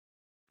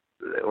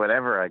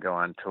whenever I go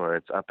on tour,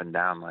 it's up and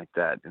down like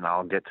that. And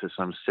I'll get to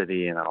some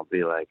city and I'll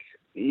be like,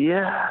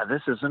 yeah,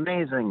 this is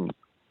amazing.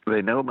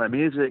 They know my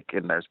music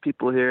and there's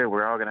people here.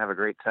 We're all going to have a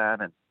great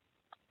time. And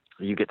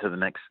you get to the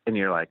next and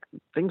you're like,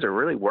 things are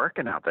really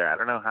working out there. I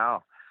don't know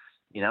how,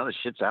 the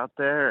shit's out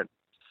there.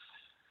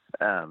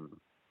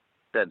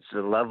 That's a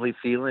lovely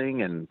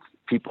feeling and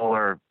people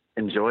are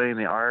enjoying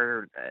the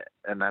art,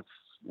 and that's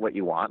what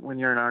you want when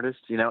you're an artist,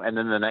 and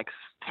then the next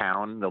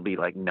town, there'll be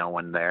like no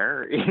one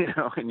there,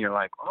 and you're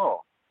like, oh,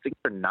 things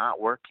are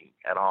not working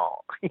at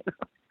all.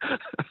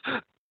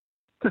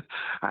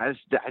 I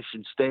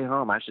should stay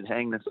home. I should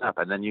hang this up.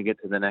 And then you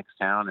get to the next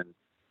town and,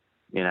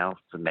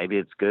 so maybe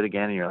it's good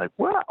again. And you're like,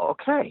 well,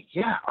 okay.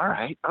 Yeah. All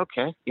right.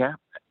 Okay. Yeah.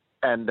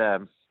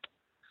 And,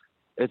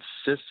 it's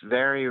just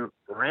very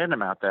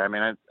random out there. I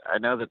mean, I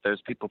know that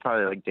there's people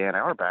probably like Dan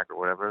Auerbach or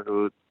whatever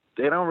who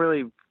they don't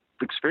really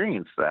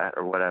experience that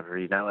or whatever,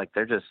 like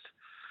they're just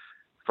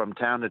from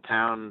town to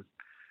town.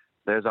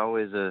 There's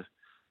always a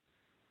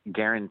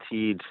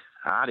guaranteed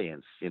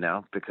audience,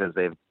 because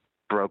they've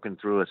broken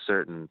through a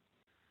certain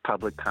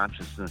public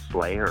consciousness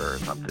layer or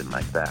something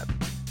like that.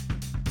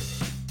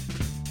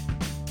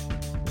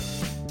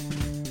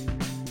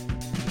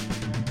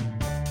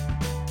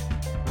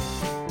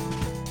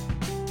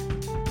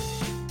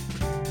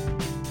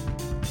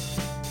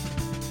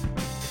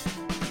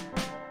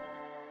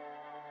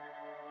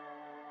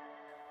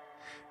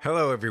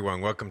 Hello,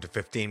 everyone. Welcome to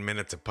 15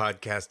 Minutes, a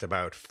podcast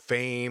about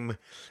fame,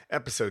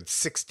 episode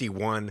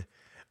 61.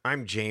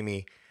 I'm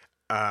Jamie.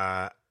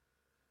 It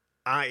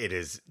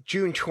is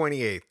June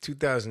 28th,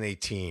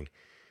 2018.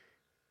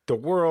 The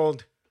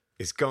world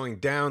is going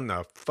down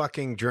the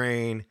fucking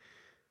drain.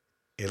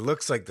 It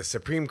looks like the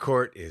Supreme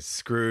Court is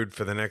screwed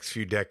for the next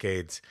few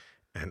decades,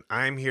 and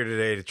I'm here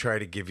today to try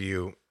to give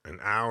you an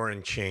hour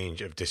and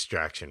change of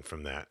distraction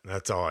from that.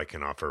 That's all I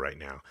can offer right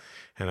now.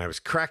 And I was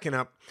cracking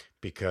up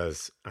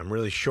because I'm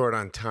really short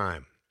on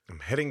time. I'm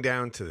heading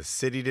down to the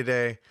city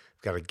today.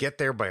 I've got to get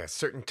there by a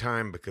certain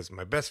time because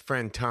my best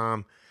friend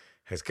Tom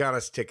has got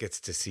us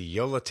tickets to see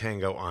Yo La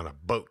Tengo on a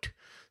boat.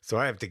 So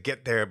I have to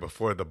get there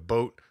before the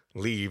boat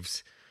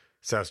leaves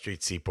South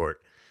Street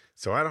Seaport.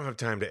 So I don't have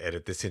time to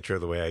edit this intro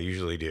the way I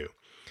usually do.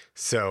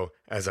 So,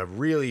 as a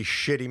really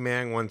shitty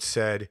man once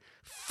said,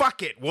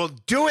 fuck it, we'll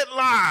do it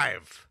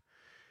live!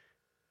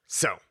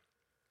 So,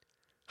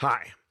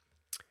 hi.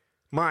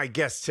 My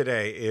guest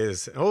today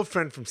is an old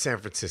friend from San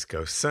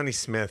Francisco, Sonny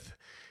Smith.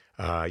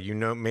 You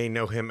may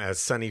know him as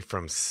Sonny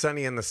from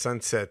Sonny and the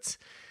Sunsets.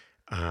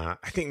 I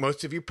think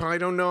most of you probably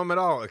don't know him at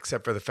all,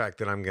 except for the fact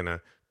that I'm going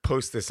to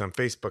post this on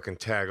Facebook and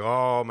tag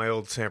all my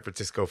old San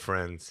Francisco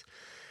friends.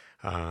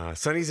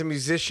 Sonny's a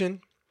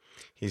musician.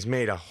 He's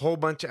made a whole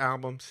bunch of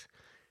albums.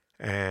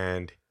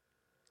 And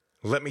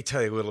let me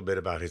tell you a little bit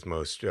about his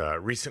most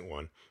recent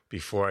one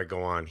before I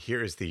go on.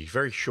 Here is the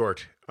very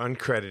short,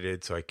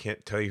 uncredited, so I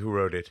can't tell you who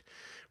wrote it,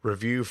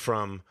 review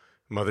from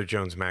Mother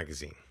Jones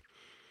Magazine.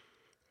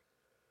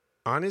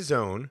 On his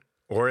own,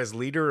 or as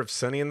leader of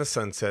Sonny and the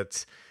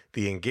Sunsets,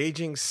 the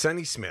engaging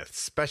Sonny Smith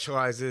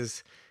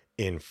specializes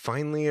in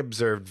finely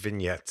observed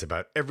vignettes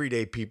about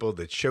everyday people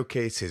that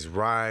showcase his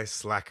wry,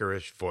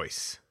 slackerish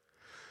voice.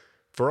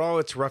 For all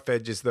its rough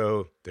edges,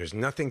 though, there's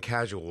nothing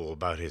casual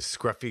about his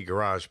scruffy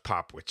garage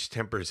pop, which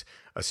tempers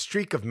a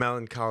streak of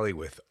melancholy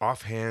with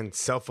offhand,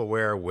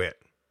 self-aware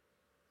wit.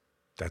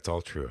 That's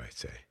all true, I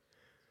say.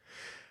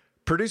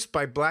 Produced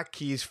by Black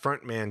Keys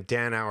frontman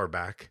Dan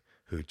Auerbach,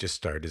 who just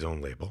started his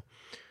own label,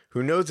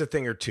 who knows a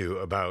thing or two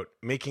about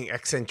making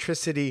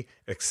eccentricity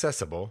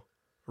accessible,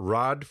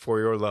 Rod for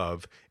Your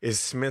Love is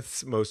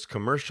Smith's most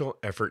commercial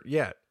effort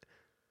yet.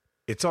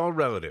 It's all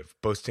relative,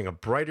 boasting a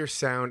brighter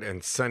sound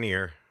and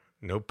sunnier,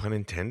 no pun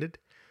intended,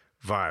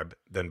 vibe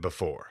than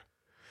before.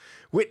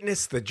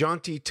 Witness the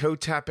jaunty,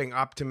 toe-tapping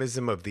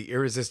optimism of the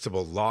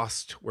irresistible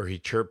Lost, where he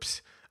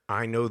chirps,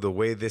 I know the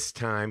way this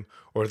time,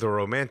 or the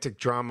romantic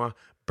drama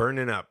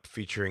Burnin' Up,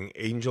 featuring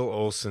Angel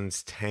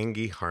Olsen's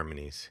tangy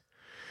harmonies.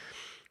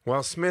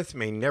 While Smith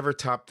may never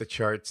top the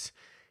charts,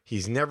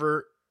 he's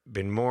never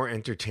been more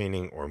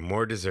entertaining or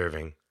more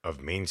deserving of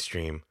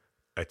mainstream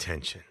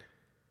attention.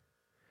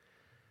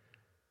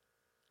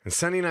 And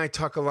Sonny and I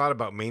talk a lot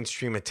about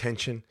mainstream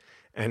attention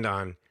and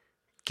on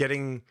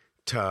getting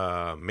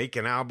to make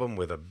an album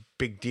with a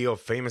big deal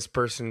famous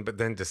person, but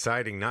then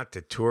deciding not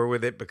to tour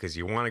with it because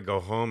you want to go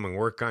home and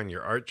work on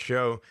your art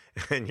show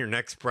and your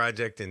next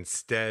project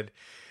instead.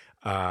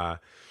 Dan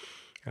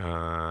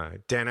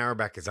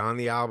Auerbach is on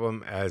the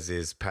album, as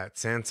is Pat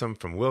Sansom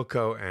from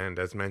Wilco, and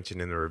as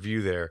mentioned in the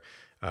review there,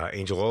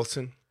 Angel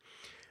Olsen.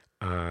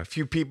 A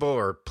few people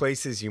or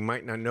places you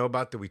might not know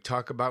about that we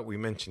talk about. We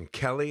mentioned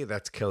Kelly.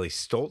 That's Kelly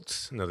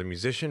Stoltz, another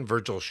musician.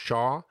 Virgil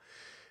Shaw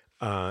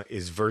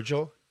is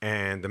Virgil.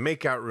 And the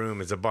Makeout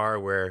Room is a bar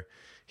where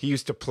he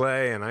used to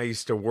play and I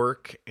used to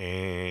work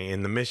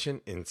in the Mission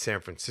in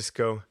San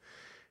Francisco.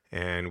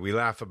 And we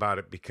laugh about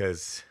it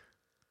because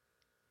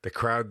the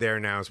crowd there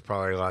now is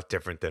probably a lot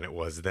different than it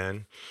was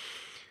then.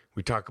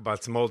 We talk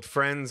about some old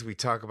friends. We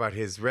talk about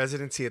his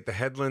residency at the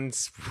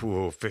Headlands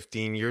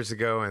 15 years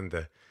ago and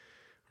the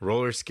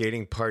roller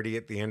skating party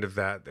at the end of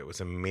that. That was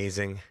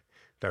amazing.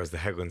 That was the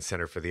Hegland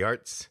Center for the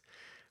Arts.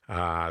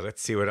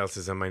 Let's see what else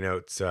is on my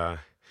notes.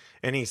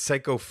 Any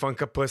Psycho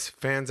Funkopus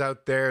fans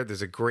out there?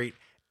 There's a great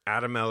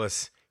Adam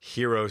Ellis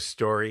hero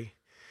story.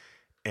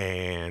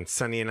 And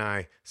Sonny and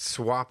I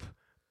swap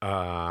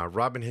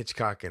Robin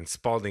Hitchcock and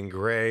Spalding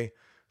Gray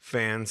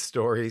fan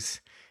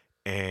stories.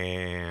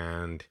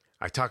 And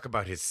I talk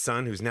about his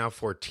son, who's now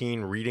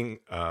 14, reading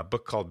a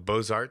book called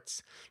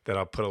Beaux-Arts that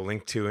I'll put a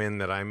link to in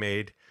that I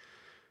made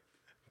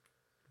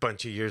a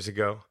bunch of years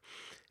ago.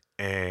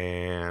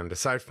 And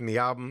aside from the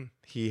album,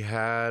 he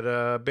had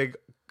a big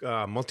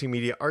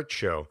multimedia art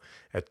show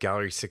at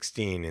Gallery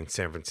 16 in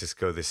San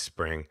Francisco this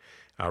spring,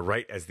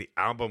 right as the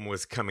album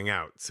was coming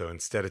out. So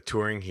instead of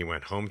touring, he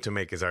went home to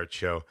make his art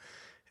show.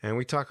 And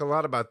we talk a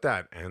lot about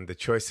that and the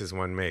choices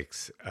one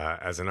makes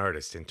as an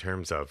artist in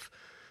terms of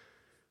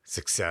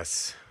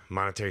success,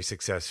 monetary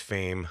success,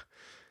 fame,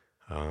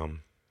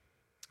 and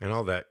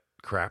all that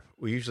crap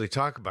we usually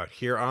talk about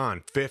here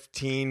on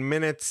 15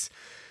 Minutes.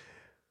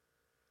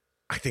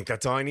 I think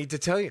that's all I need to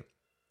tell you.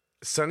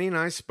 Sonny and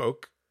I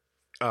spoke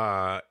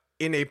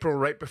in April,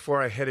 right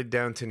before I headed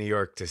down to New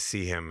York to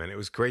see him, and it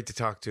was great to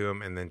talk to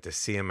him and then to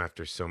see him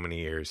after so many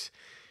years.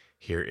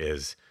 Here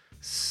is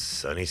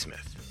Sonny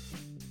Smith.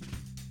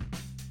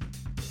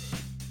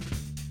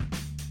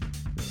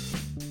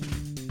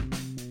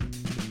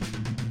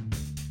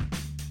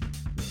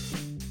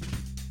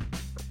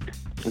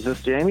 Is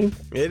this Jamie?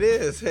 It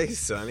is. Hey,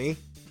 Sonny.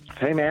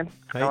 Hey, man.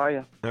 How are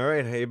you? All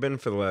right. How you been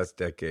for the last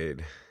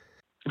decade?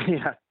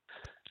 Yeah,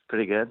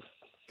 pretty good.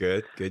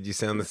 Good. You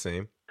sound the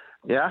same.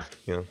 Yeah?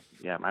 Yeah.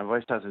 Yeah, my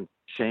voice hasn't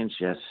changed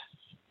yet.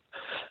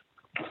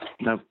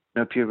 No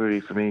puberty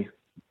for me.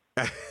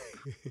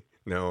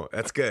 No,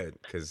 that's good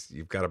because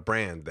you've got a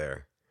brand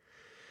there.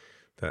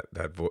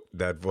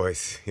 That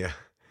voice, yeah.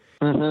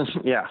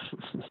 Mm-hmm. Yeah.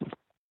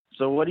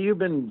 So what have you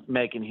been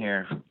making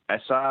here?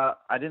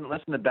 I didn't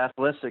listen to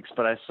Bethlistics,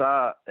 but I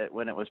saw it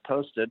when it was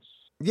posted.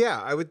 Yeah,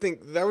 I would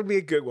think that would be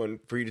a good one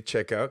for you to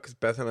check out because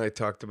Beth and I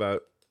talked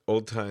about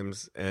old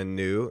times and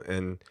new,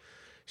 and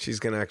she's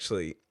going to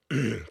actually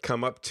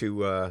come up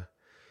to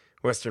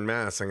Western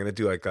Mass. I'm going to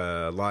do like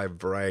a live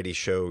variety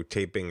show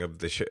taping of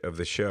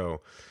the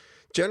show.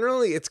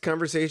 Generally, it's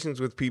conversations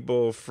with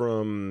people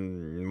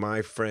from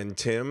my friend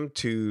Tim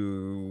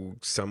to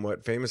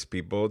somewhat famous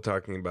people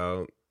talking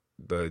about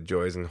the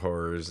joys and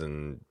horrors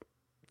and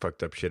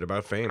fucked up shit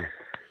about fame.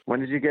 When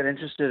did you get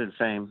interested in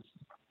fame?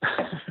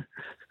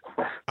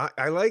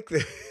 I like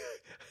the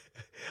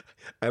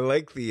I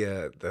like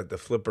the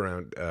flip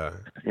around.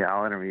 Yeah,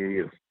 I'll interview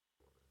you.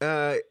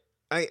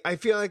 I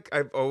feel like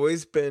I've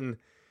always been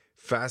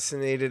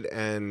fascinated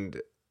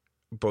and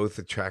both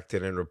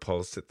attracted and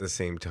repulsed at the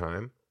same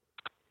time.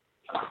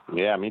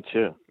 Yeah, me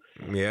too.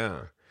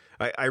 Yeah.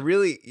 I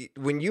really,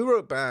 when you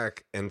wrote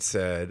back and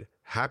said,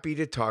 happy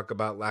to talk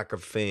about lack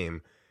of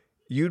fame,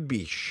 you'd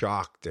be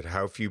shocked at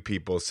how few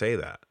people say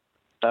that.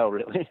 Oh,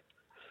 really?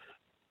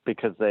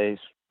 Because they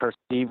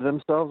perceive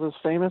themselves as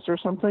famous or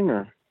something,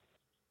 or?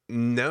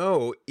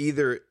 No,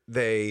 either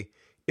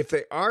if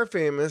they are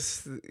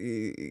famous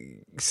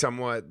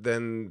somewhat,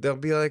 then they'll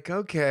be like,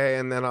 okay,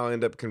 and then I'll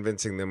end up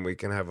convincing them we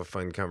can have a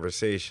fun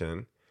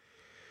conversation.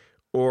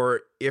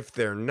 Or if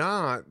they're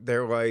not,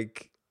 they're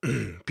like,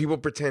 people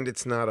pretend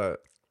it's not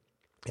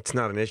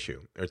an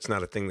issue, or it's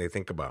not a thing they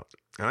think about.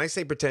 And I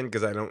say pretend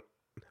because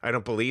I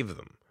don't believe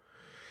them.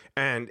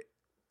 And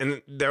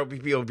there'll be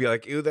people who be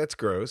like, ew, that's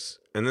gross.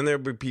 And then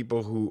there'll be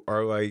people who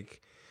are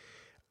like,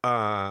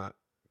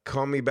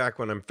 call me back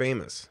when I'm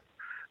famous.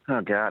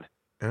 Oh, God.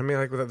 And I'm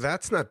like, well,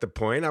 that's not the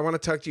point. I want to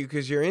talk to you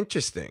because you're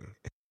interesting.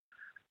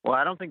 Well,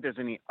 I don't think there's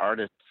any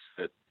artists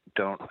that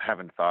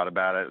haven't thought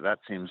about it. That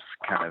seems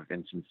kind of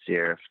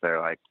insincere if they're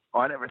like, oh,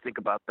 I never think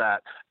about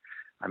that.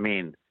 I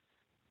mean,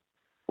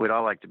 we'd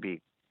all like to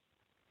be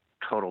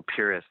total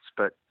purists,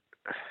 but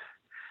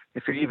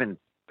if you're even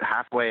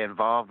halfway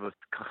involved with,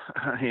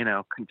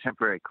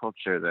 contemporary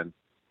culture, then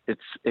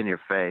it's in your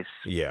face.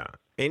 Yeah.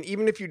 And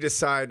even if you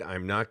decide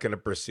I'm not going to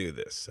pursue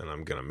this and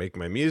I'm going to make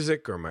my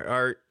music or my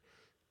art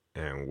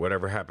and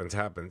whatever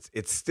happens,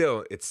 it's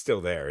still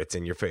there. It's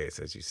in your face,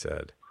 as you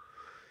said.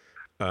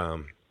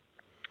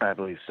 I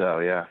believe so.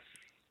 Yeah.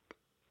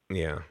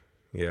 Yeah.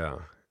 Yeah.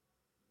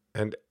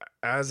 And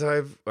as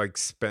I've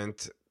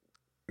spent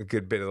a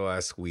good bit of the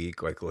last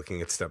week,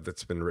 looking at stuff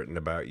that's been written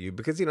about you,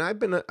 because, I've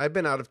been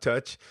out of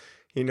touch.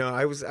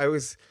 I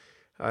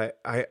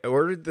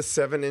ordered the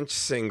 7-inch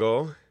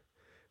single,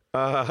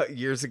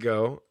 years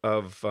ago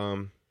of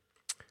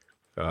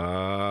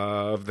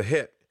the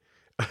hit.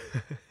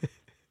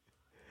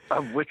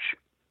 Of which?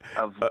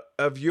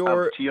 Of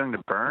your Too Young to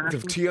Burn?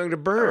 Of Too Young to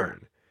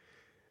Burn.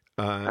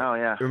 Oh,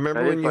 yeah.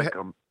 Remember that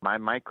when is my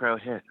micro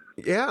hit.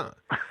 Yeah.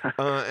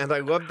 And I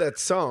love that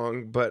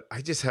song, but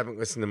I just haven't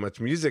listened to much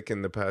music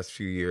in the past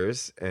few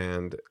years.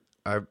 And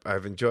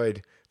I've enjoyed,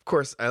 of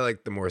course, I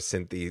like the more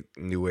synthy,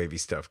 new wavy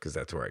stuff because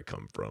that's where I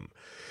come from.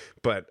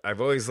 But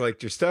I've always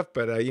liked your stuff.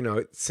 But,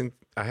 since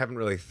I haven't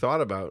really thought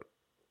about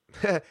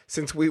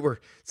since we were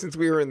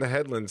in the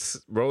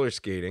Headlands roller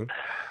skating,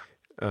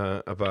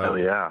 about Oh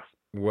yeah.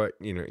 what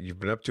you've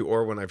been up to,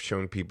 or when I've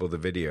shown people the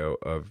video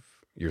of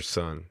your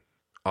son,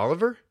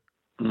 Oliver.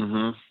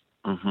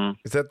 Mm-hmm. Mm-hmm.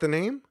 Is that the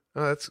name?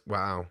 Oh, that's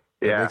wow.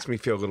 That Yeah. makes me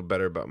feel a little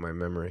better about my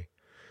memory.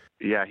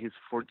 Yeah, he's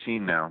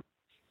 14 now.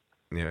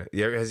 Yeah.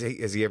 Has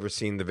he ever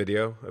seen the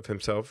video of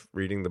himself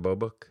reading the Bo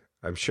book?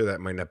 I'm sure that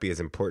might not be as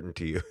important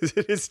to you as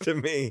it is to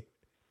me.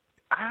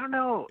 I don't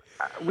know.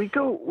 We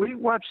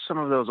watch some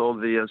of those old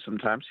videos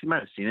sometimes. He might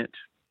have seen it.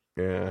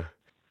 Yeah.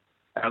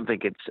 I don't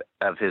think it's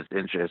of his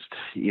interest.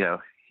 He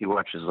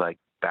watches like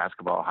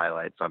basketball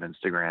highlights on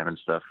Instagram and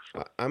stuff.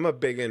 I'm a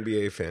big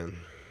NBA fan.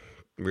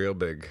 Real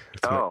big.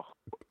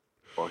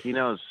 Well, he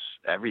knows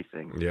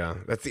everything. Yeah.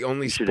 That's the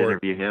only You should sport.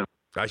 interview him.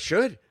 I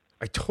should.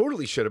 I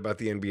totally should about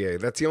the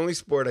NBA. That's the only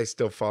sport I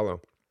still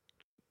follow.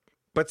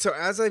 But so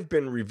as I've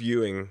been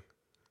reviewing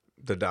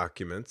the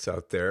documents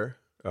out there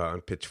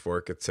on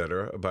Pitchfork,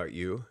 etc., about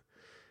you,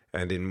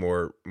 and in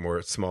more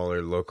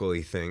smaller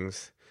locally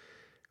things,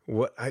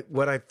 what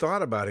I've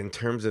thought about in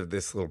terms of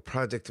this little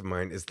project of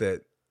mine is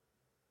that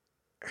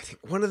I think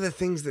one of the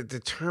things that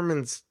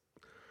determines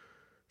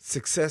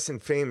success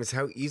and fame is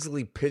how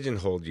easily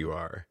pigeonholed you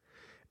are,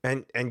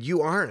 and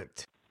you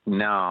aren't.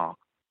 No.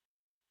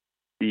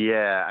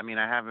 Yeah, I mean,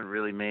 I haven't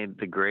really made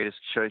the greatest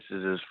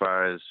choices as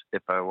far as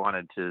if I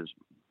wanted to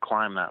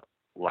climb that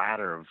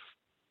ladder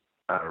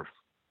of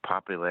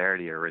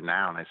popularity or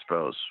renown, I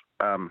suppose.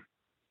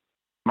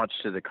 Much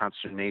to the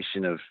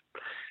consternation of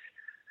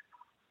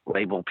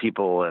label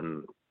people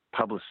and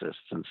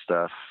publicists and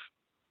stuff.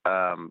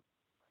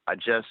 I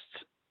just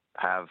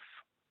have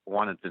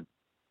wanted to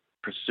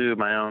pursue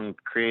my own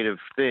creative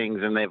things,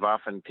 and they've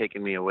often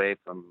taken me away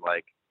from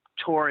like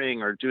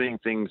touring or doing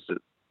things that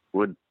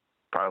would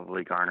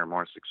probably garner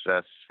more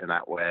success in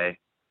that way.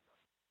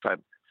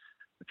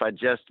 If I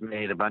just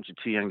made a bunch of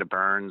Too Young to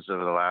Burns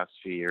over the last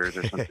few years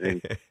or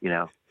something,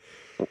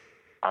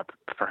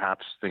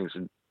 perhaps things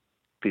would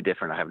be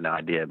different. I have no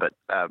idea, but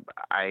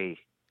I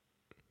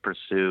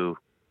pursue,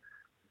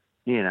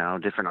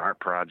 different art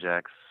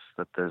projects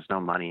that there's no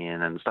money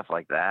in and stuff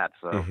like that.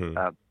 So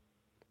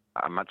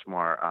I'm much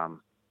more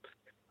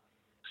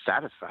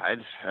satisfied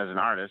as an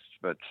artist,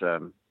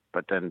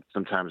 but then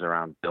sometimes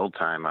around build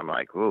time, I'm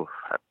like, ooh,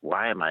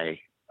 why am I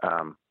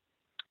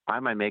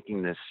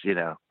making this,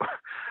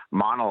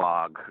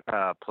 monologue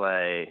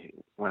play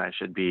when I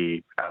should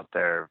be out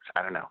there,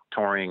 I don't know,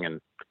 touring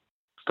and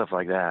stuff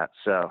like that.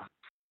 So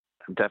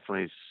I'm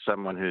definitely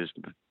someone who's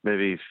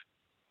maybe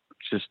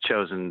just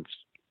chosen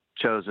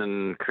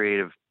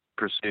creative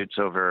pursuits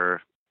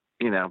over,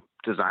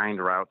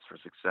 designed routes for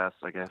success,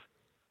 I guess.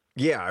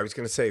 Yeah, I was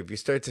going to say, if you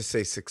start to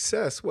say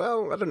success,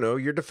 well, I don't know,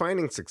 you're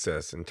defining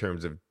success in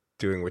terms of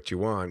doing what you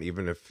want,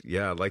 even if,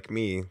 like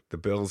me, the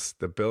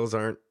bills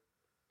aren't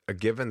a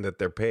given that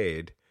they're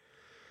paid.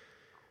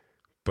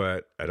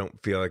 But I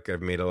don't feel like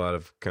I've made a lot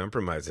of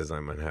compromises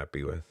I'm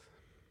unhappy with.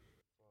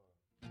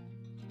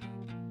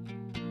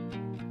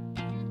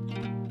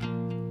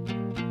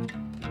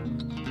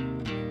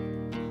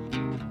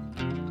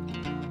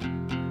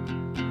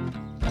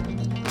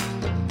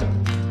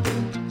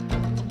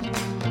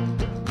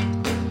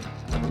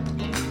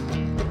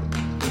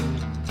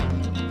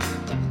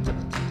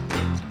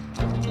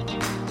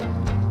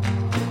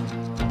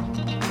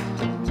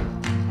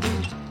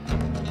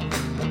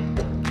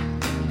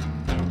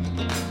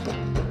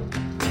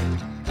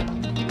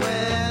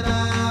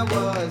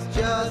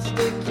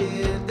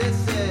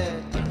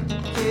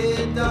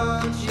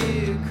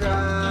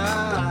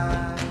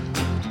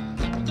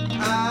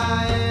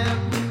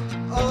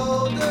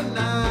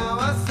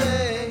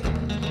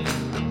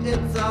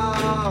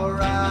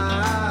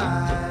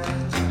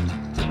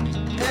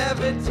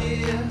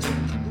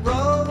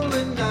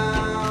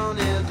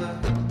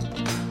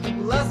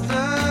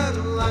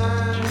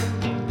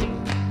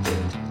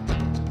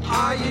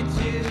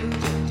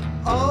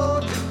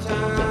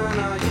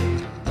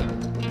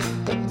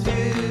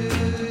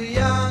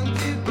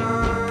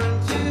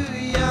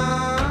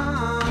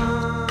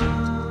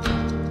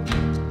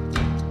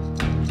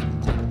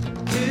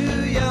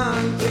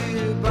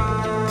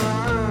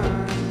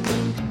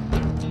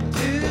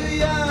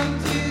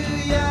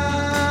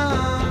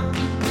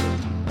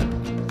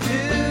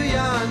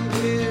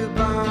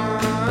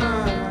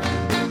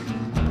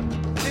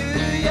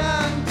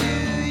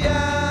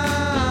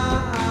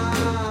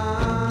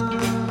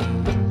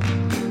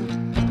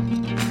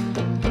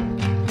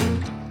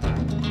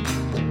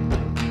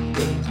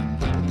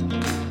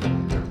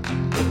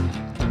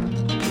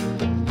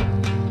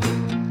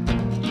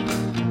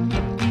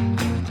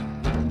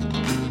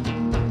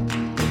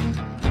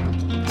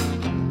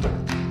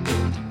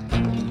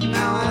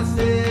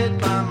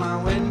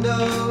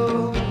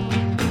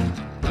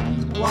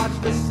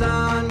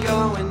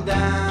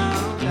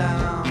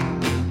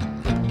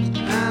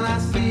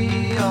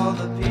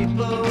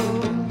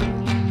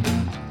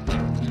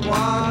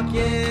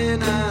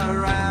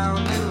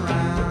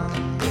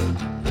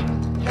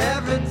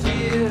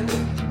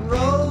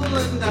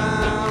 Rolling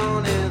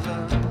down is a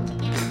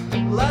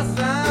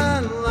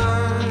lesson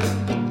learned.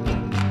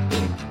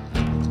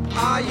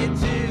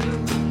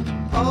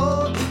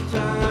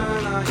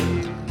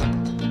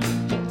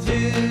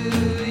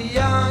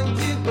 young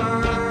to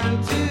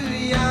burn, too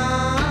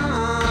young.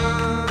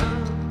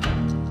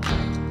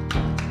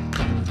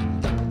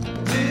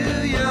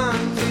 Too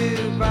young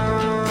to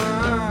burn.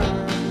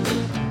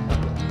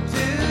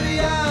 Too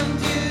young,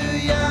 too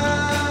young.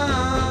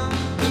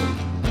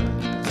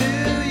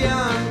 Too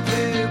young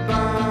to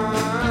burn.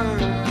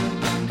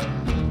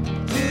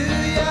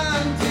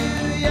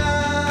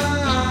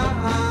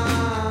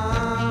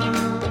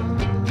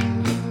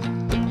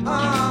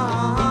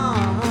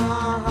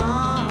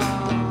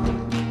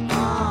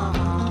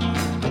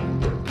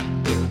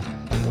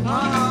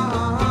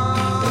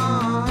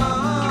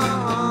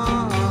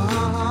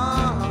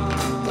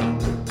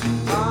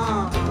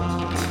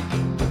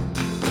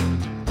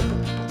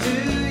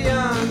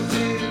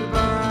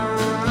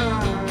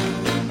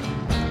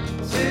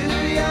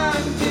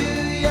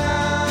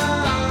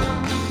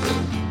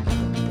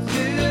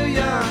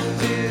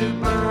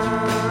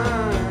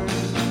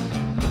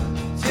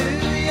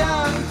 Too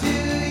young,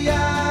 too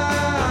young.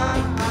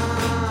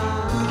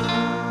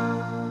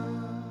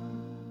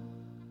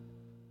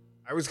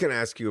 I was going to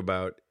ask you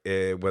about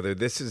whether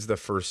this is the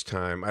first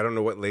time. I don't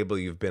know what label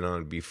you've been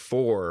on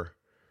before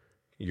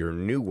your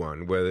new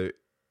one, whether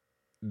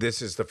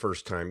this is the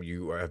first time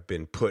you have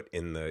been put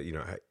in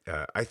the,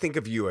 I think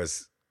of you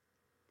as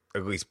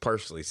at least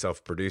partially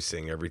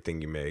self-producing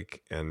everything you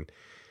make. And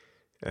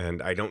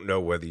I don't know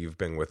whether you've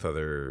been with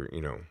other,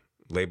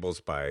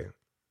 labels by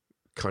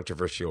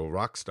controversial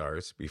rock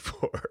stars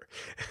before.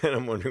 And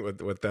I'm wondering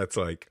what that's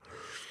like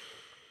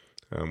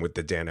with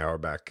the Dan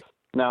Auerbach.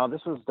 No,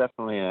 this was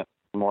definitely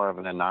more of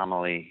an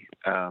anomaly.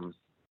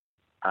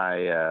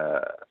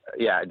 I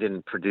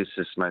didn't produce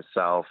this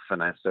myself,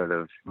 and I sort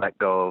of let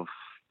go of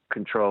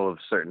control of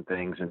certain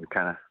things and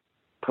kind of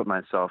put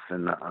myself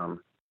in the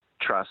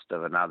trust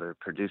of another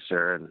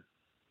producer, and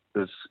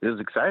it was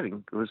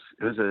exciting. It was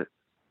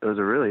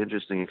a really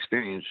interesting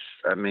experience.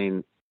 I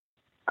mean,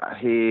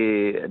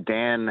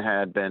 Dan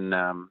had been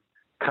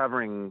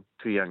covering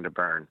Too Young to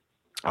Burn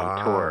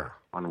on tour,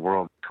 on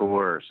world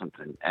tour or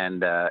something.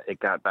 And it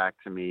got back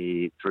to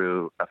me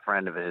through a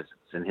friend of his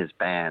in his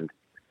band.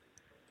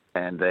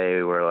 And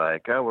they were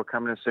like, "Oh, we're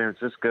coming to San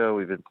Francisco.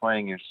 We've been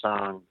playing your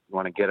song. You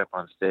want to get up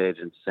on stage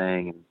and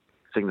sing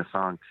the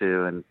song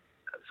too?" And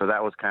so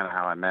that was kind of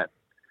how I met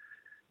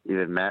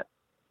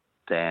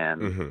Dan.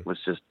 Mm-hmm. Was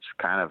just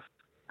kind of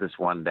this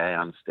one day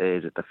on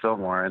stage at the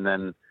Fillmore. And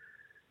then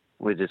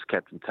we just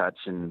kept in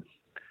touch, and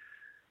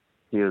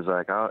he was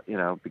like, "Oh,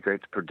 it'd be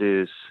great to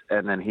produce."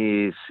 And then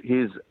he's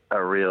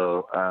a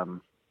real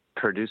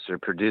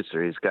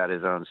producer. He's got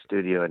his own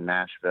studio in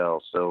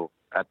Nashville. So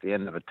at the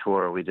end of a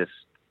tour, we just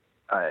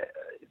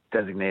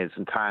designated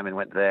some time and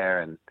went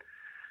there, and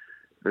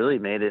really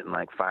made it in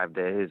like 5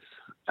 days.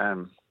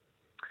 And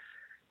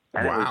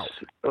wow.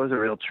 It was a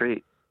real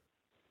treat.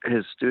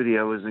 His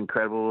studio was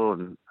incredible,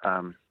 and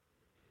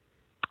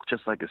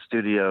just like a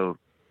studio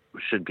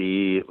should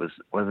be. It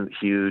wasn't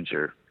huge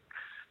or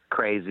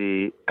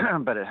crazy,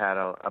 but it had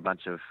a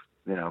bunch of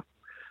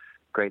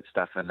great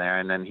stuff in there.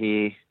 And then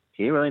he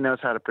really knows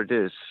how to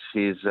produce.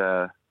 He's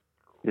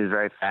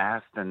very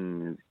fast,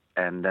 and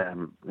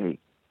he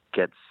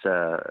gets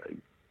the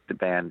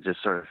band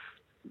just sort of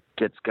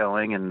gets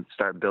going and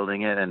start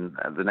building it, and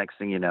the next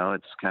thing you know,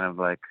 it's kind of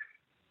like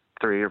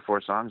 3 or 4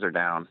 songs are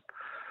down.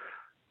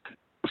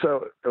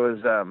 So it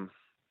was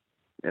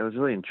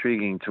really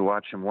intriguing to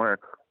watch him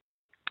work.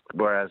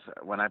 Whereas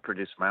when I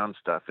produce my own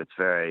stuff, it's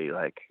very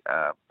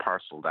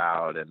parceled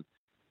out, and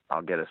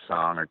I'll get a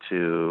song or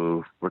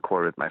two,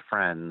 record with my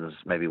friends,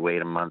 maybe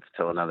wait a month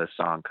till another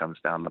song comes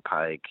down the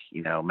pike,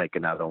 make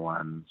another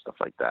one, stuff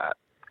like that.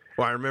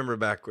 Well, I remember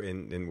back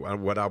in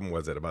what album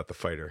was it, about the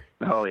fighter?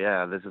 Oh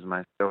yeah, This Is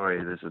My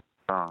Story. This is the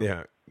song.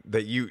 Yeah,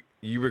 that you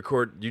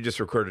just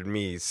recorded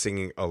me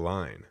singing a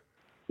line.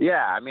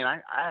 Yeah, I mean,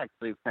 I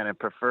actually kind of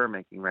prefer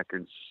making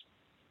records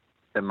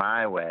in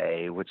my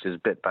way, which is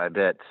bit by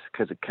bit,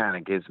 because it kind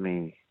of gives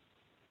me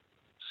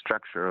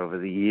structure over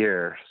the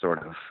year, sort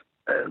of.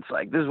 It's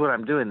like, this is what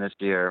I'm doing this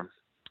year.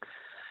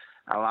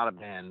 A lot of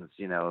bands,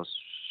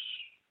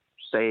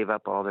 save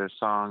up all their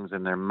songs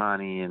and their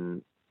money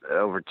and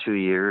over 2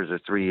 years or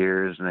 3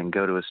 years, and then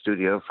go to a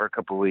studio for a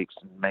couple of weeks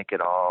and make it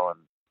all.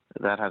 And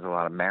that has a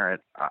lot of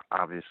merit,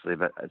 obviously,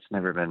 but it's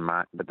never been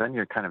mine. But then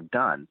you're kind of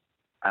done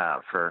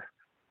for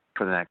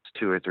the next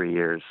 2 or 3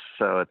 years.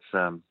 So it's,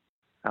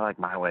 I like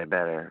my way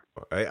better.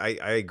 I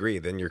agree.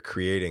 Then you're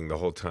creating the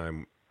whole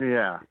time.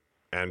 Yeah.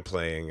 And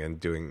playing and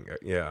doing,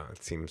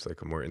 it seems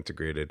like a more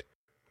integrated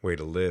way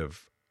to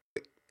live.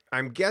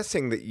 I'm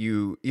guessing that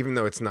you, even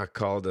though it's not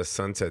called a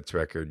Sunsets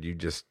record, you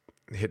just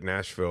hit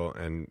Nashville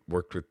and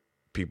worked with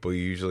people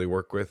you usually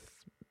work with,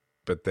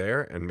 but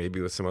there, and maybe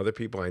with some other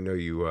people. I know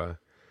you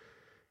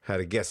had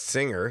a guest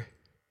singer,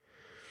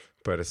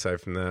 but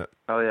aside from that.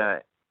 Oh, yeah.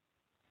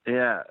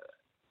 Yeah.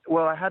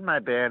 Well, I had my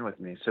band with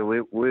me, so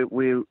we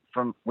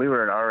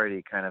were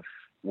already kind of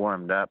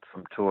warmed up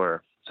from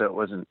tour, so it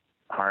wasn't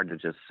hard to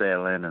just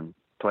sail in and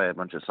play a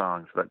bunch of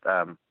songs. But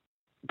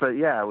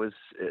yeah, it was,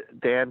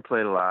 Dan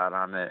played a lot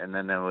on it, and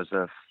then there was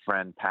a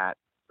friend, Pat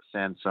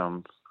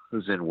Sansom,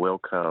 who's in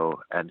Wilco,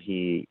 and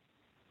he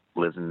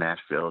lives in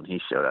Nashville, and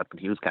he showed up, and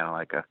he was kind of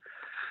like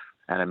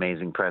an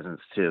amazing presence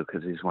too,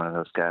 because he's one of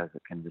those guys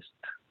that can just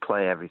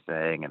play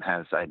everything and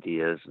has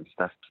ideas and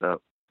stuff.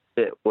 So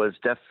it was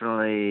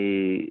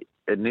definitely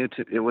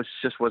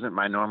just wasn't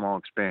my normal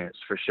experience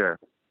for sure.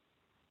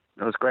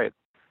 It was great,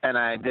 and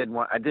I did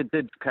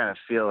kind of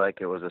feel like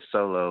it was a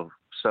solo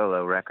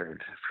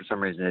record. For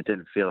some reason, it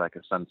didn't feel like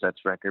a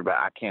Sunsets record, but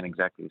I can't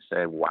exactly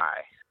say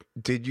why.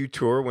 Did you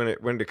tour when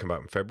did it come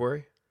out, in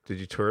February? Did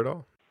you tour at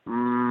all?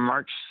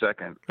 March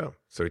 2nd. Oh,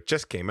 so it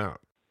just came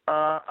out.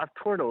 I've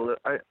toured a little.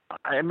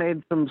 I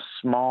made some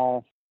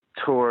small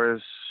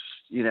tours,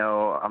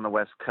 on the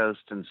West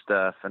Coast and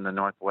stuff, and the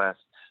Northwest,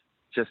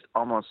 just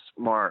almost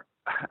more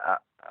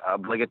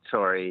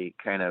obligatory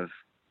kind of,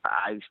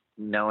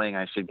 knowing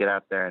I should get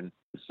out there and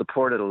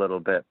support it a little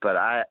bit.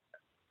 But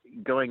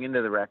going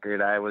into the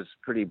record, I was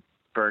pretty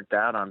burnt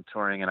out on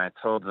touring, and I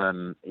told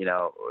them,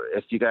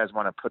 if you guys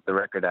want to put the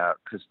record out,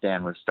 because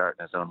Dan was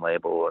starting his own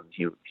label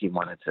and he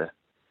wanted to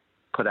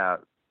put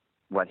out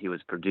what he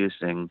was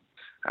producing,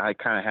 I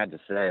kind of had to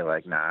say,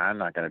 like, nah, I'm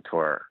not going to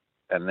tour.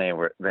 And they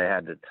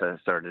had to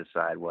sort of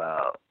decide,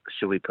 well,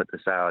 should we put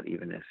this out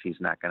even if he's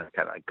not going to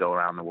kind of like go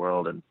around the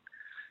world and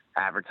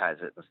advertise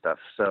it and stuff.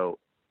 So,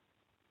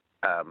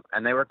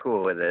 and they were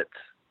cool with it.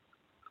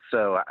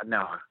 So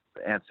no,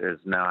 the answer is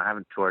no, I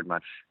haven't toured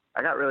much.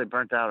 I got really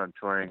burnt out on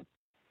touring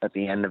at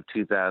the end of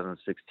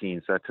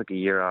 2016. So I took a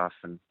year off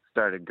and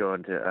started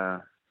going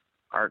to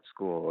art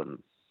school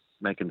and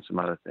making some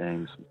other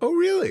things. Oh,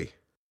 really?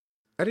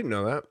 I didn't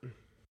know that.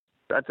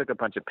 I took a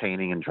bunch of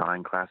painting and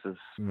drawing classes.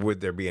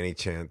 Would there be any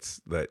chance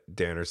that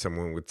Dan or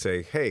someone would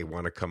say, hey,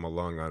 want to come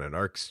along on an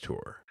ARCS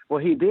tour? Well,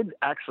 he did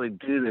actually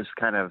do this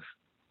kind of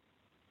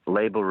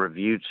label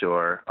review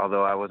tour,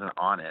 although I wasn't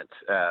on it.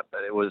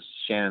 But it was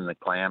Shannon and the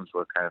Clams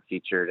were kind of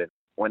featured. And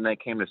when they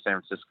came to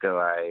San Francisco,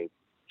 I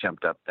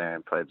jumped up there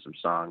and played some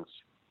songs.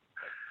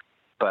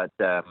 But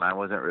I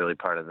wasn't really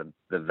part of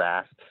the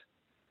vast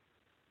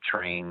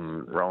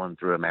train rolling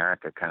through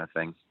America kind of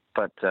thing.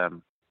 But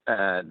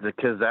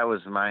because that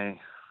was my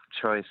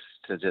choice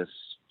I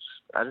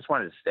just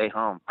wanted to stay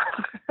home.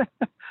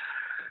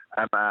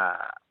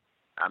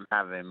 I'm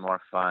having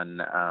more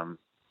fun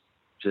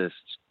just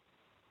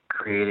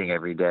creating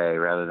every day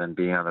rather than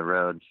being on the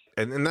road.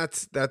 And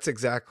that's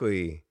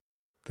exactly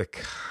the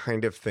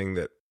kind of thing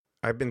that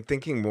I've been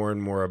thinking more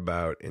and more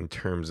about in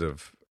terms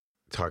of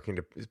talking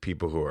to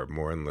people who are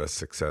more and less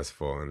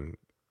successful, and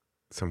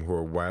some who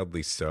are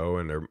wildly so,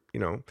 and are,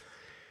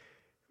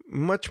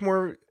 much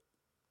more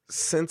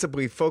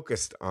sensibly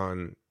focused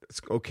on,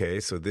 okay,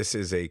 so this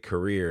is a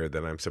career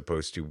that I'm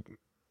supposed to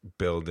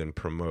build and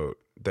promote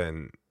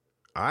than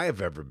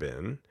I've ever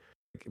been.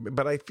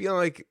 But I feel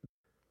like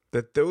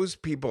that those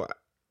people,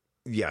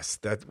 yes,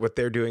 that what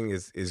they're doing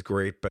is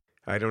great, but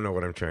I don't know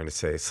what I'm trying to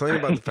say. Something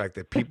about the fact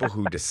that people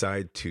who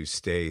decide to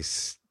stay,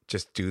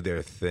 just do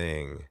their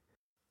thing,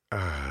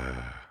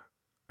 I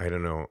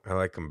don't know. I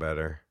like them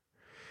better.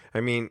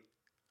 I mean,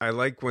 I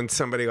like when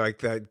somebody like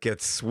that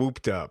gets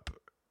swooped up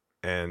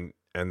and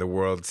the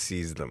world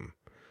sees them.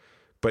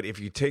 But if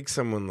you take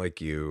someone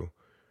like you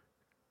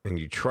and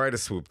you try to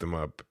swoop them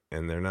up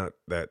and they're not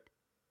that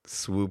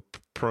swoop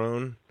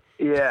prone,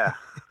 yeah,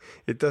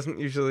 it doesn't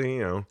usually,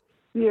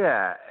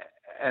 Yeah,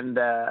 and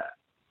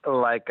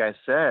like I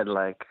said,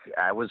 like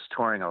I was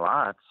touring a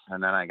lot,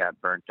 and then I got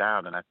burnt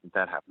out, and I think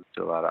that happens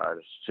to a lot of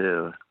artists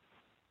too,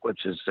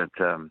 which is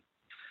that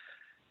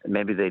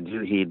maybe they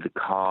do heed the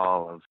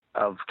call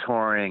of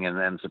touring and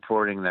then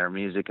supporting their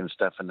music and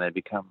stuff, and they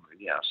become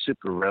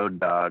super road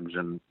dogs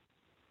and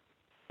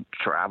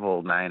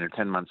travel 9 or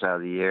 10 months out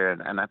of the year,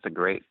 and that's a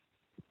great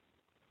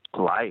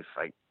life,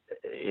 like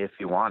if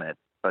you want it,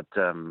 but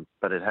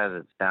it has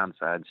its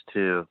downsides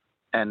too.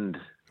 And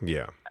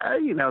yeah,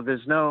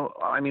 there's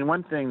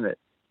one thing that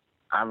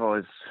I've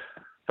always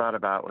thought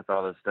about with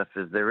all this stuff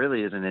is there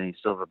really isn't any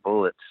silver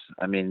bullets.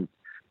 I mean,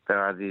 there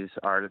are these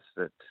artists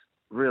that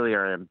really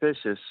are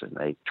ambitious and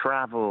they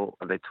travel,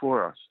 they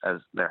tour as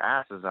their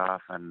asses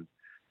off, and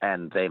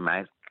they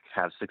might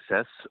have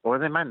success or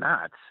they might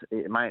not.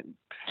 It might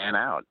pan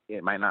out.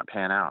 It might not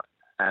pan out.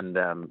 And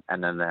then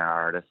there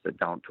are artists that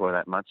don't tour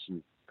that much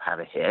and have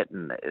a hit,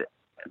 and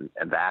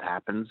that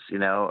happens,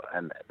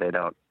 and they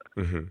don't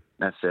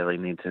necessarily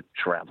need to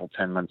travel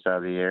 10 months out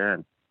of the year.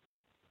 And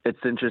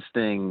it's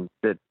interesting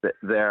that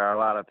there are a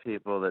lot of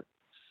people that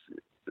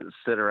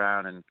sit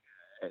around, and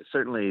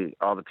certainly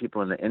all the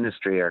people in the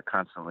industry are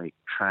constantly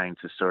trying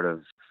to sort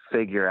of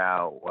figure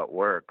out what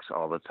works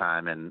all the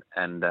time. And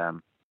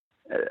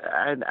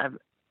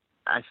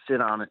I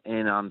sit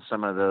in on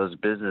some of those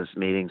business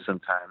meetings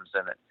sometimes,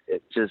 and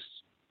it just,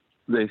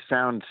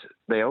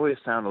 they always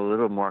sound a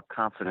little more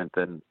confident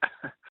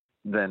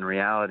than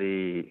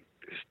reality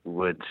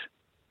would,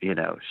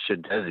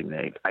 should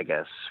designate, I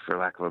guess, for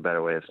lack of a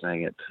better way of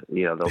saying it.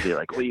 They'll be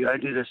like, well, you got to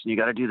do this and you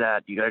got to do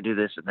that. You got to do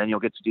this and then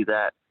you'll get to do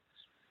that.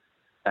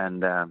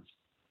 And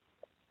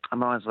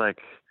I'm always like,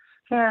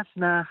 yeah,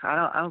 nah,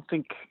 I don't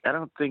think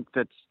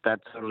that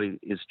totally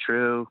is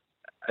true.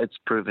 it's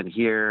proven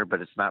here,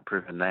 but it's not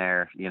proven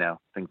there,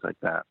 things like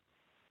that.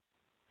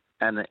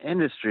 And the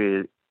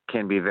industry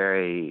can be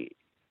very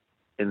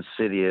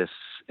insidious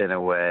in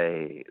a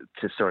way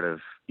to sort of,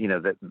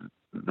 that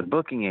the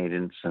booking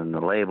agents and the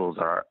labels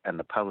and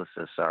the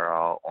publicists are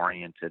all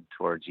oriented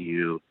towards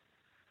you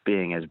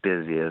being as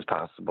busy as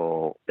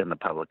possible in the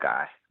public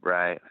eye,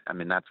 right? I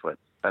mean, that's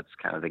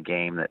kind of the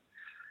game that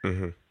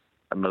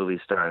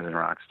movie stars and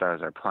rock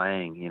stars are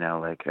playing,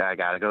 like, I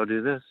got to go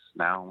do this.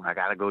 Now I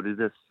got to go do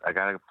this. I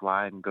got to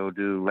fly and go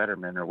do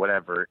Letterman or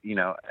whatever,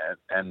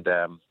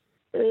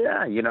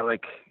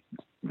 like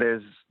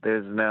there's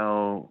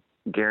no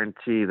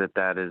guarantee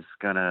that is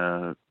going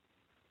to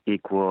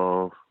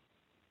equal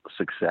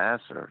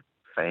success or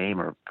fame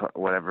or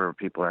whatever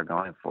people are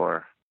going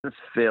for. I just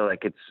feel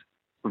like it's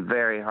a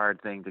very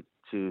hard thing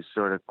to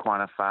sort of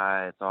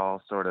quantify. It's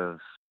all sort of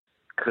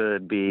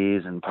could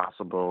be's and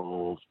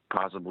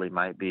possibly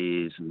might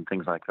be's and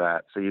things like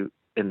that. So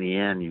in the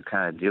end, you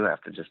kind of do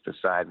have to just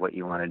decide what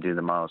you want to do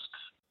the most.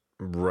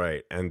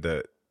 Right. And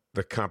the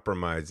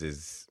compromise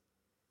is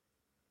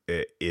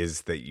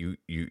that you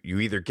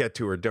either get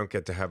to or don't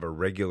get to have a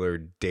regular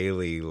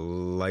daily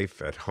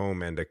life at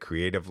home and a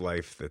creative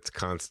life that's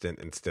constant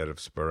instead of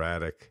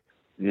sporadic.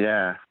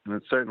 Yeah,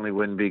 it certainly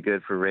wouldn't be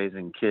good for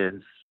raising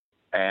kids.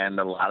 And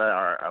a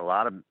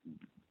lot of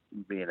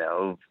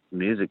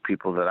music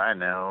people that I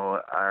know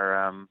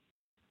are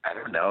I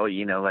don't know,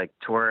 like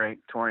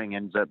touring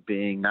ends up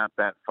being not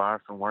that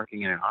far from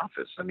working in an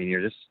office. I mean,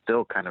 you're just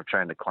still kind of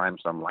trying to climb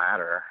some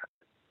ladder.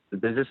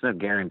 There's just no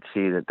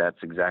guarantee that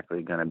that's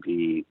exactly going to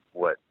be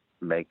what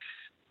makes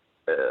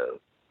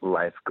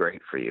life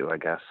great for you, I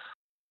guess.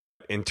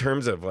 In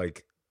terms of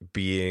like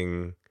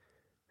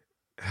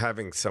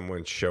having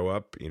someone show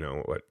up,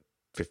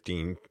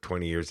 15,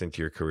 20 years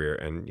into your career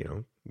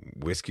and,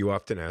 whisk you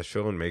off to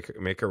Nashville and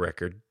make a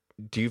record.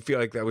 Do you feel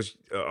like that was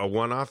a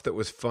one-off that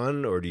was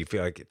fun, or do you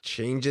feel like it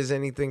changes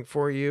anything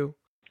for you?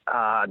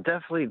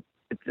 Definitely.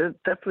 It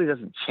definitely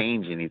doesn't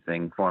change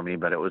anything for me,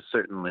 but it was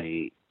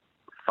certainly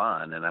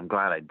fun, and I'm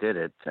glad I did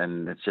it.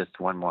 And it's just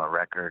one more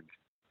record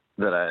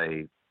that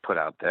I put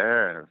out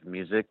there, and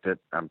music that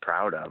I'm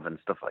proud of and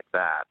stuff like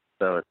that.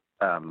 So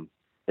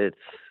it's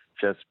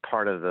just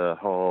part of the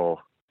whole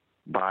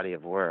body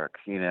of work,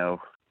 and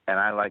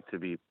I like to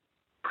be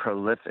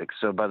prolific.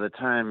 So by the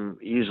time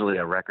usually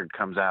a record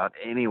comes out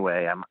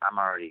anyway, I'm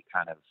already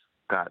kind of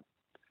got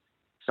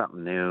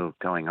something new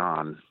going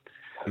on.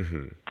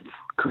 Mm-hmm.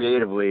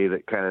 Creatively,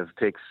 that kind of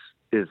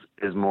is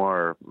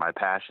more my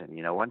passion.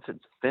 Once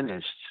it's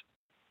finished,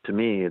 to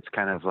me, it's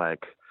kind of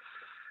like,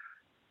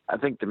 I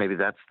think that maybe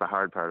that's the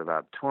hard part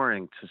about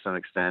touring to some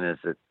extent, is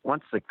that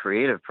once the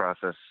creative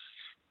process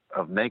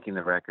of making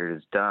the record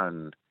is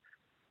done,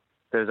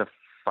 there's a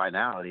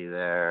finality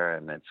there,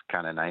 and it's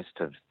kind of nice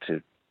to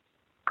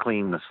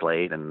clean the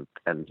slate and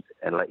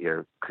let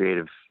your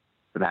creative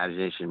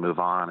imagination move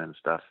on and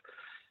stuff.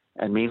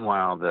 And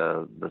meanwhile,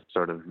 the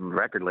sort of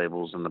record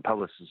labels and the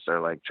publicists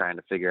are like trying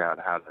to figure out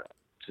how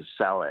to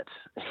sell it,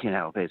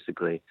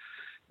 basically,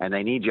 and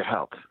they need your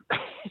help.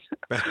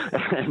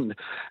 and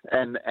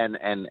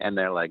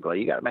they're like, well,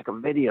 you got to make a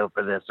video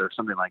for this or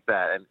something like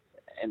that.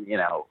 And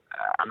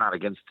I'm not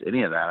against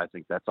any of that. I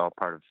think that's all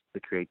part of the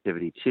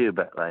creativity too.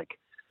 But like,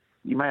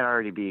 you might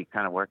already be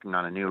kind of working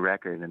on a new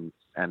record,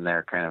 and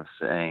they're kind of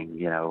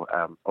saying,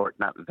 or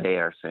not they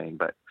are saying,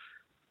 but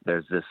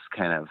there's this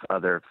kind of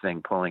other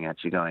thing pulling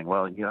at you going,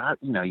 well, you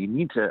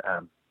need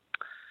to,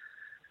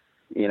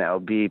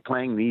 be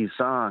playing these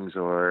songs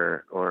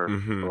or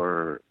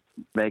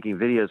making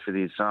videos for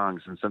these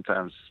songs. And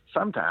sometimes,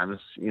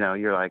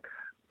 you're like,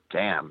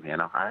 damn,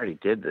 I already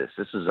did this.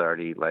 This is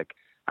already like,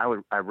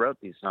 I wrote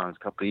these songs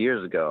a couple of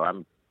years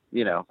ago.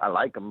 I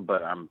like them,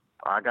 but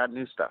I got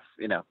new stuff,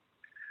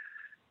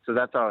 So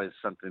that's always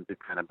something to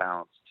kind of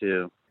balance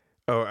too.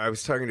 Oh, I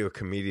was talking to a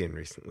comedian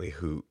recently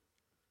who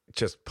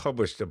just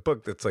published a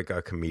book that's like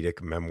a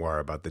comedic memoir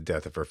about the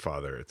death of her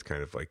father. It's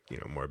kind of like,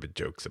 morbid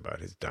jokes about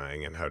his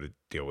dying and how to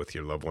deal with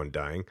your loved one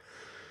dying.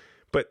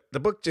 But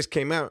the book just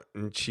came out,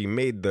 and she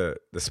made the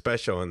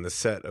special and the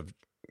set of,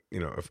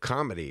 of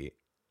comedy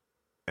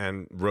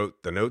and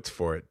wrote the notes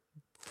for it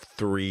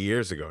 3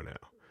 years ago now.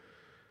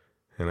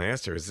 And I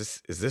asked her, is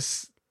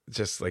this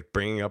just like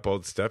bringing up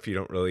old stuff you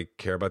don't really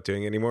care about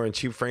doing anymore? And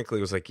she frankly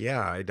was like,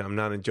 yeah, I'm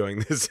not enjoying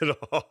this at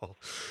all.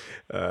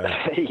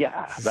 That's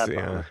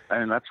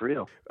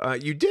real.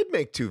 You did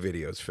make 2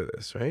 videos for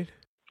this, right?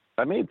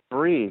 I made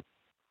 3.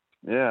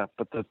 Yeah,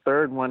 but the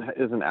third one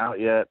isn't out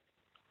yet.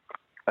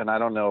 And I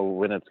don't know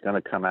when it's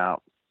going to come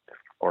out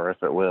or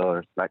if it will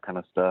or that kind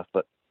of stuff.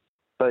 But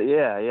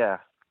yeah.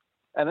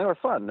 And they were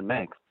fun to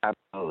make.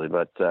 Absolutely.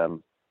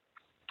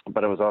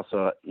 But it was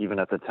also, even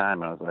at the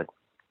time, I was like,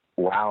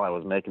 while I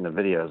was making the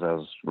videos, I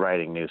was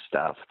writing new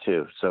stuff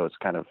too. So it's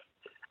kind of,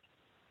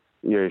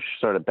 you're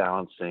sort of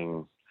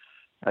balancing,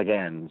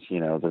 again,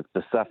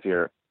 the stuff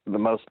you're the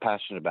most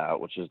passionate about,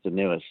 which is the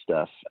newest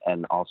stuff,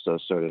 and also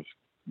sort of,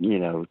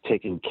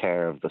 taking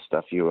care of the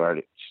stuff you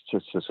already,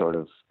 to sort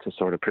of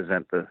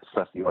present the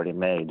stuff you already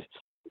made.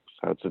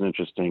 So it's an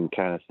interesting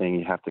kind of thing.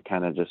 You have to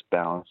kind of just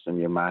balance in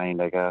your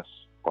mind, I guess,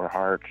 or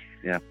heart.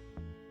 Yeah.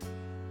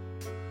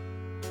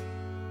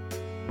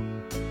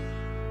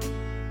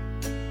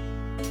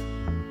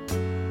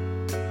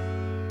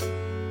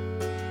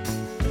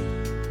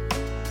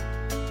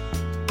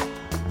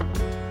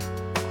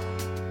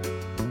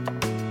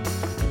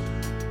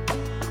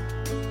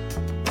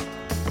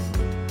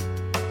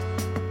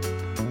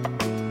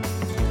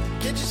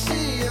 Can't you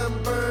see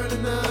I'm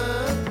burning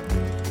up?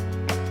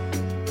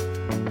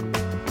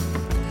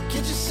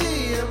 Can't you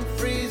see I'm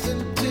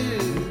freezing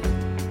too?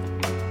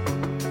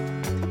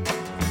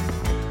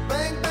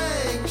 Bang,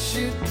 bang,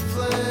 shoot the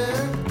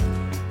flare.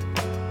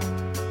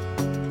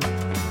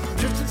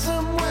 Drifting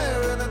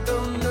somewhere and I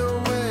don't know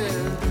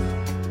where.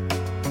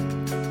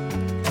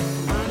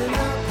 I'm burning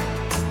up.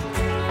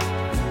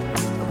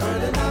 I'm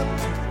burning up.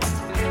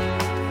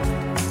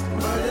 I'm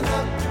burning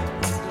up.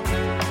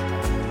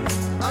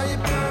 Are you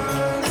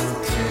burning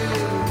too?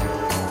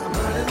 I'm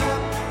burning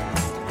up.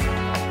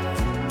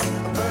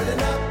 I'm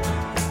burning up.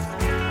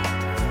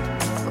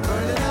 I'm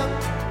burning up.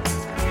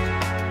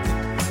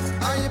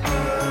 Are you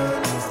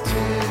burning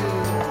too?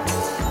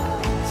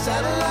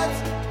 Satellites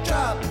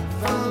drop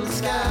from the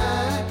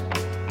sky.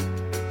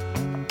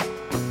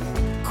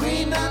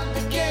 Queen at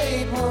the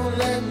gate won't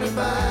let me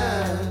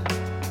by.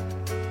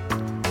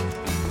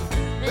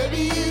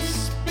 Baby, you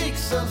speak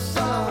so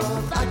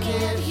soft I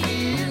can't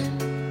hear.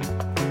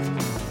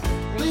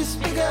 Please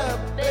speak up,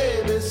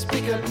 baby,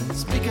 speak up,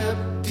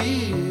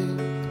 dear.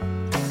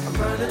 I'm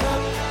burning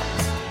up.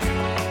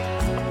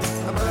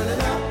 I'm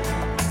burning up.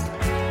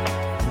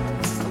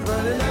 I'm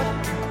burning up.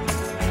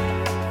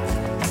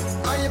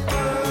 Are you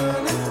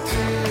burning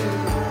too?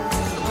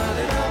 I'm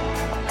burning up.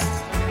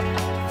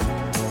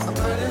 I'm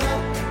burning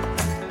up.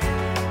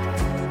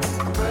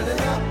 I'm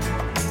burning up.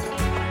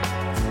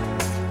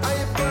 Are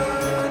you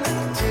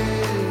burning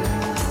too?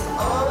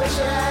 Oh, wish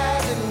I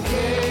didn't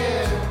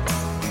care.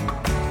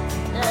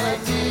 I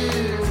do.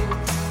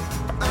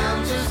 I'm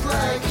just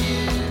like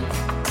you,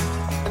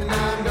 and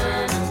I'm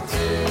burning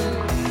too.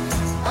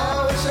 I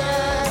wish I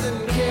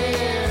didn't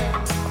care.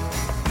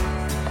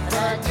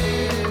 I do.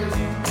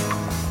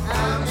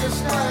 I'm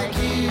just like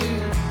you,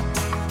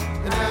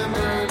 and I'm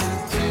burning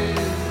too.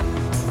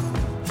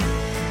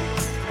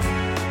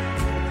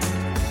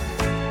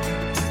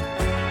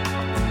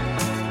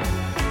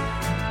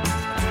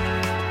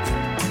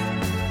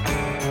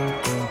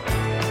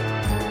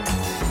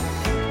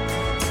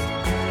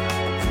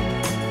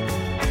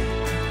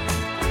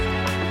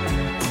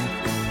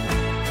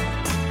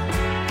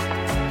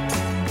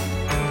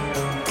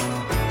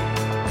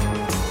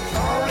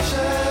 I wish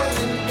I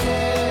didn't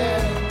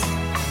care.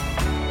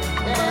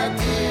 I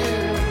do.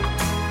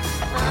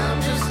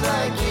 I'm just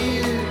like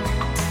you.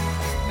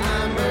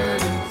 I'm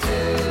burning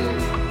too.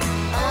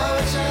 I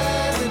wish I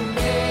didn't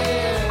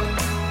care.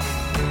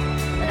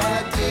 I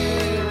do.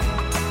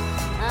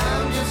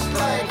 I'm just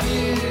like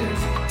you.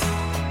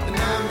 And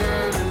I'm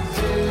burning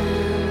too.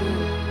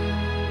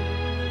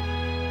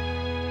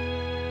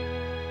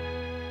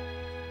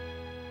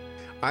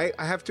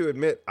 I have to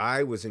admit,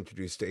 I was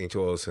introduced to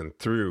Angel Olsen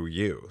through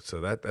you, so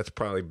that's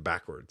probably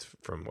backwards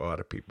from a lot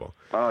of people.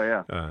 Oh,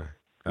 yeah.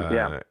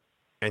 Yeah.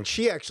 And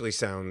she actually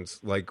sounds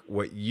like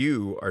what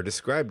you are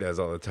described as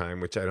all the time,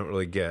 which I don't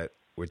really get,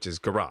 which is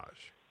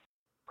garage.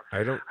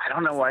 I don't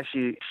know why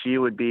she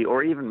would be,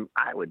 or even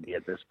I would be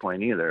at this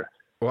point either.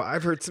 Well,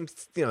 I've heard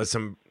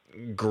some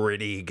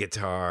gritty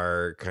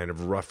guitar, kind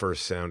of rougher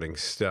sounding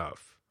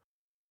stuff.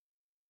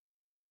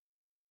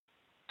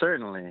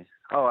 Certainly.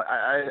 Oh,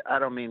 I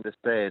don't mean to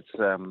say it's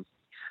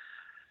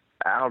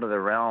out of the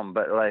realm,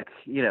 but like,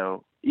 you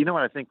know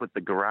what I think with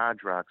the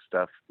garage rock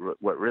stuff,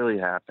 what really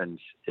happened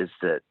is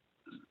that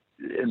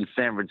in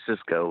San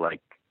Francisco,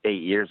 like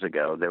 8 years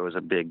ago, there was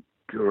a big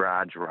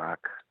garage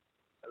rock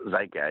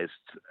zeitgeist.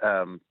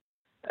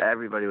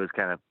 Everybody was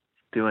kind of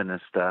doing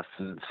this stuff,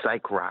 and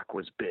psych rock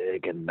was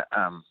big, and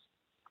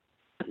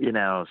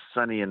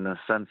Sunny and the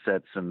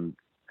Sunsets and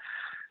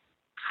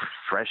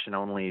Fresh and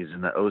Onlys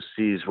and the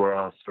OCs were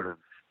all sort of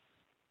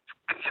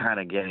kind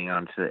of getting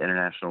onto the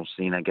international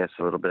scene, I guess,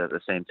 a little bit at the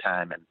same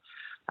time. And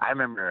I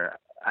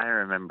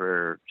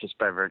remember just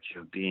by virtue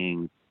of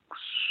being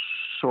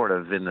sort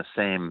of in the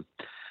same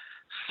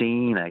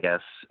scene, I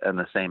guess, in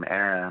the same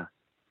era,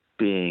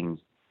 being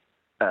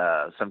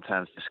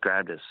sometimes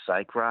described as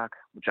psych rock,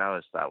 which I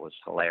always thought was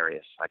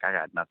hilarious. Like, I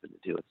got nothing to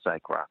do with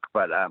psych rock,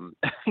 but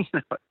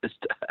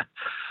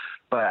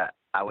but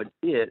I would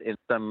see it in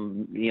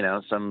some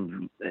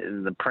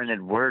in the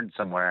printed word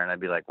somewhere, and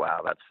I'd be like,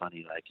 wow, that's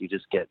funny. Like, you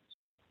just get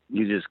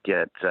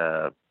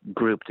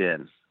grouped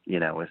in,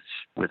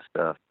 with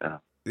stuff.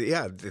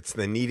 Yeah, it's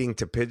the needing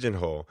to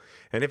pigeonhole.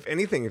 And if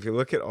anything, if you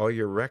look at all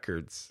your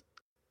records,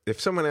 if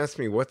someone asked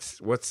me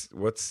what's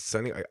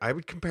Sunny, I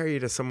would compare you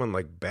to someone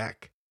like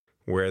Beck,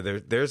 where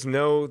there's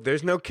no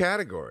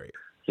category.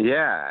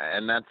 Yeah,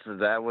 and that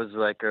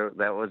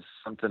was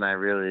something I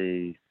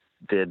really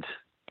did,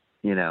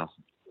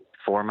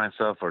 for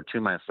myself or to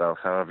myself,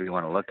 however you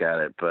want to look at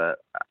it. But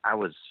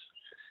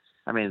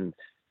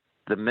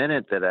the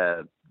minute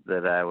that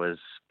that I was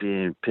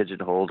being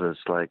pigeonholed as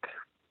like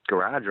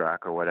garage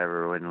rock or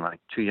whatever when like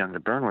Too Young to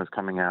Burn was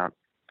coming out.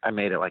 I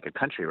made it like a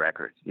country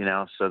record, you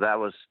know? So that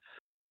was,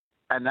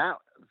 and that,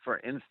 for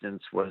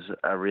instance, was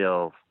a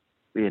real,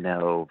 you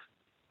know,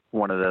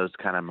 one of those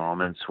kind of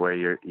moments where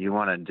you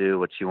want to do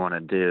what you want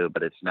to do,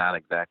 but it's not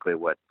exactly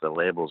what the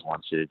labels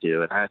want you to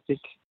do. And I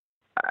think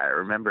I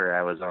remember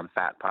I was on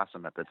Fat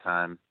Possum at the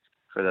time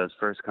for those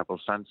first couple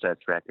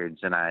Sunsets records,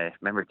 and I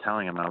remember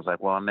telling him, I was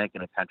like, well, I'm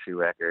making a country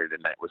record,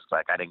 and it was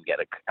like I didn't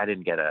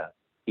get a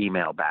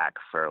email back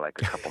for like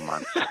a couple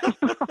months.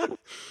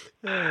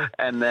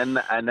 and then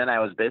I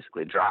was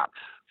basically dropped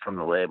from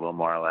the label,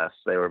 more or less.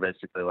 They were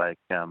basically like,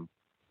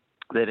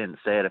 they didn't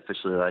say it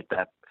officially like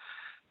that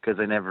because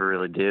they never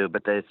really do,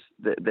 but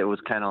they was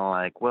kind of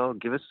like, well,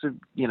 give us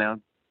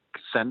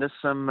send us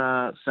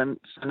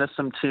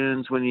some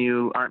tunes when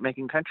you aren't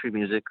making country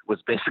music,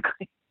 was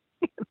basically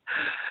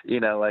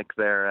like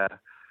their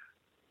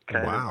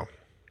kind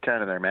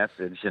of their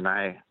message. And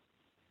I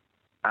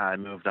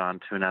moved on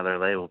to another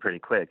label pretty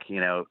quick,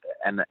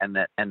 and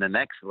the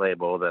next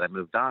label that I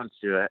moved on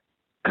to,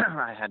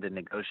 I had to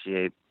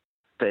negotiate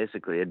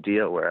basically a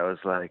deal where I was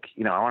like,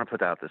 I want to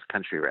put out this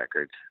country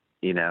record,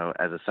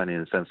 as a Sunny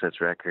and the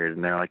Sunsets record.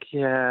 And they're like,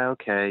 yeah,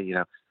 okay,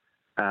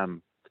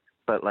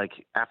 but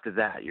like after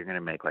that, you're going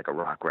to make like a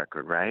rock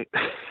record, right?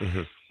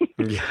 Mm-hmm.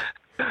 Yeah.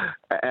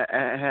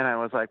 And I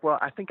was like, well,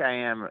 I think I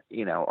am,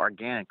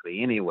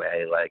 organically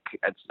anyway. Like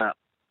it's not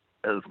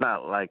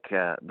like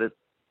this.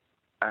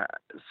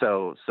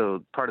 So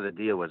part of the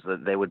deal was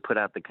that they would put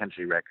out the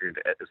country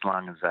record as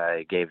long as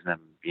I gave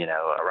them,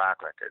 a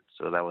rock record.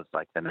 So that was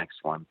like the next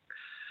one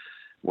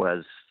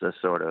was the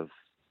sort of,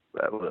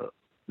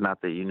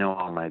 not that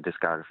all my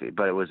discography,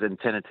 but it was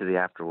intended to the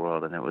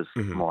afterworld, and it was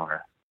mm-hmm.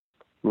 more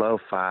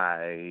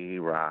lo-fi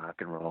rock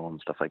and roll and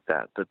stuff like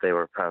that they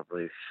were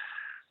probably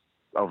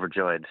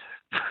overjoyed.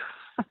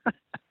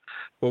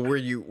 Well, were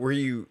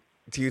you,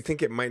 do you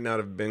think it might not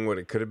have been what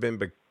it could have been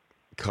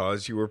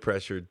because you were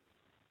pressured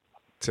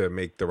to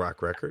make the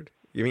rock record?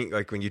 You mean,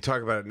 like, when you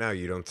talk about it now,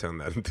 you don't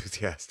sound that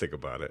enthusiastic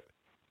about it.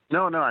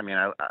 No. I mean,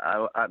 I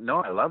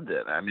loved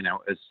it. I mean,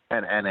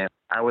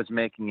 I was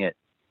making it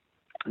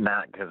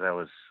not because I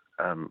was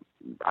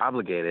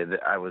obligated.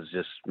 I was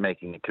just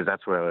making it because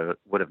that's what I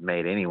would have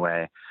made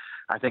anyway.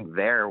 I think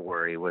their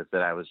worry was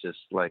that I was just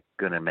like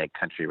going to make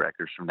country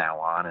records from now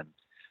on, and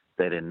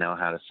they didn't know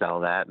how to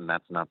sell that, and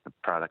that's not the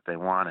product they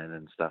wanted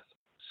and stuff.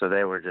 So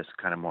they were just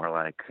kind of more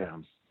like,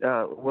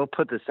 we'll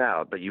put this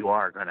out, but you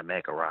are going to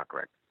make a rock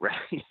record, right?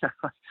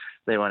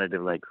 They wanted to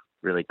like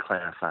really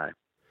clarify.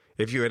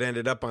 If you had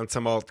ended up on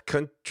some alt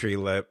country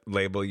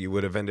label, you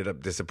would have ended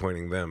up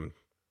disappointing them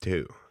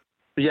too.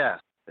 Yeah,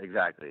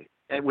 exactly.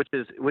 And which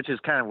is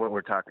kind of what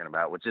we're talking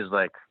about, which is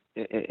like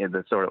in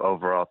the sort of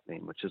overall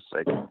theme, which is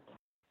like,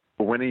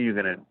 when are you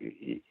going to,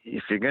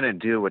 if you're going to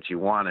do what you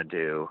want to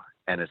do,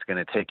 and it's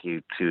going to take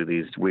you to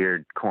these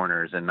weird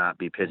corners and not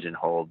be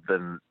pigeonholed,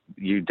 then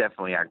you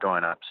definitely are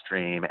going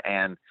upstream.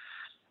 And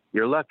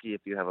you're lucky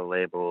if you have a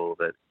label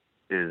that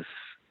is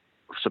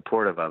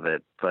supportive of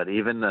it. But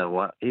even the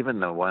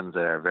ones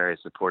that are very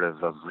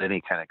supportive of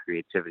any kind of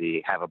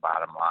creativity have a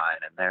bottom line,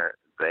 and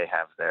they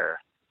have their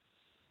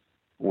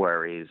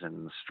worries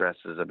and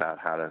stresses about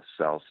how to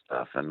sell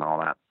stuff and all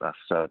that stuff.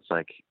 So it's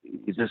like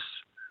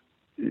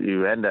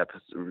you end up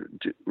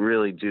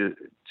really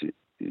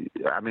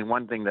I mean,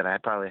 one thing that I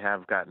probably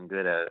have gotten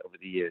good at over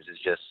the years is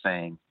just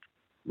saying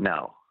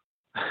no.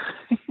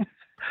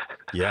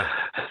 Yeah.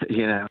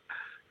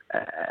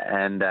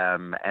 And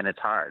it's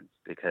hard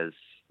because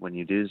when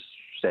you do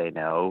say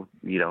no,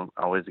 you don't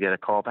always get a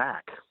call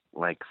back.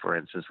 Like, for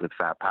instance, with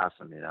Fat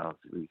Possum,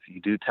 if you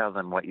do tell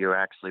them what you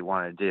actually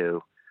want to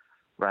do,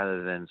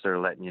 rather than sort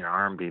of letting your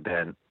arm be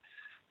bent,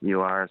 you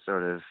are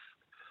sort of,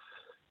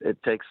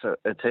 it takes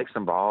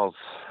some balls,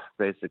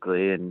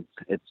 basically, and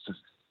it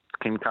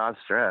can cause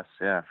stress.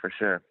 Yeah, for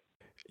sure.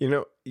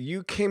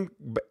 You came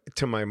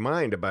to my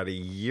mind about a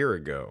year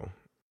ago.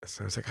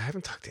 So I was like, I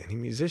haven't talked to any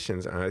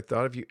musicians. And I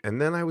thought of you.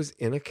 And then I was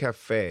in a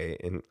cafe,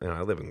 and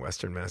I live in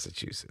Western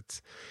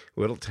Massachusetts,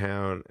 little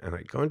town. And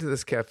I go into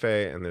this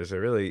cafe, and there's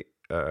a really,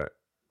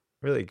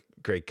 really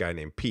great guy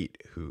named Pete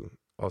who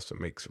also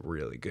makes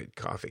really good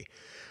coffee.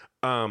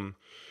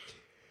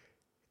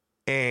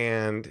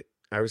 And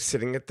I was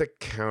sitting at the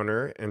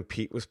counter, and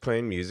Pete was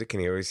playing music,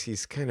 and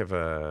he's kind of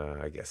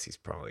I guess he's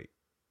probably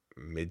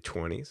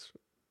mid-20s,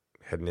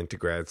 heading into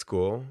grad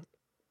school.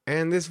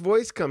 And this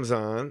voice comes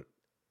on,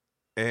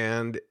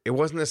 and it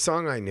wasn't a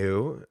song I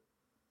knew.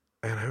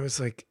 And I was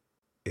like,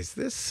 is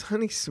this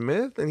Sonny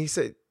Smith? And he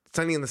said,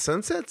 Sonny and the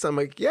Sunsets? I'm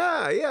like,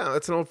 yeah,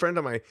 that's an old friend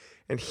of mine.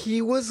 And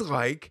he was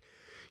like,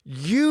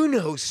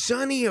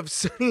 Sonny of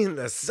Sonny and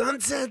the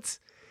Sunsets?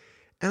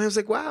 And I was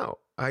like, wow,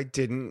 I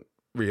didn't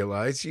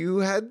realize you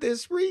had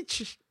this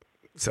reach,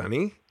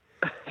 Sonny.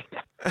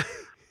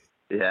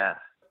 Yeah.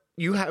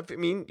 You have,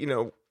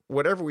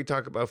 whatever we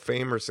talk about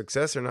fame or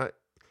success or not,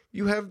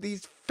 you have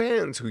these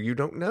fans who you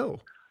don't know.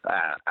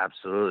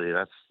 Absolutely.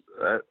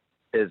 That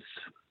is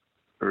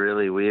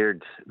really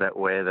weird, that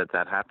way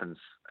that happens.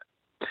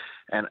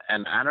 and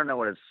I don't know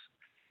what it's.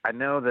 I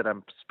know that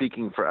I'm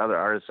speaking for other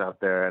artists out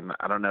there, and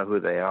I don't know who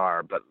they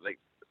are, but like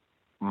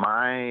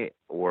my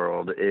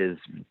world is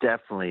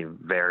definitely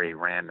very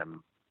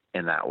random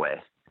in that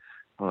way.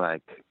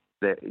 Like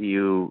that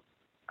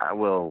I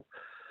will,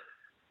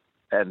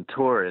 and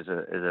tour is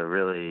a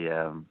really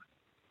a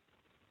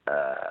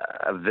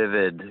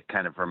vivid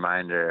kind of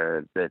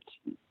reminder that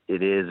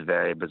it is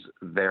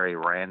very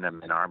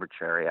random and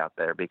arbitrary out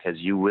there, because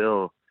you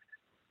will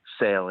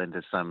sail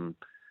into some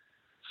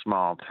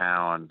small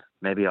town.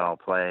 Maybe I'll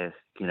play,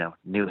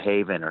 New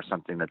Haven or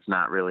something that's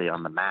not really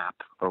on the map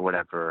or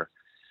whatever.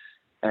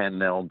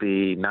 And there'll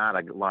be not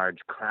a large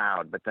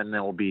crowd, but then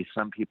there'll be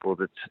some people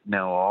that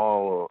know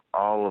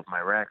all of my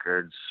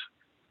records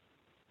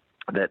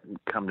that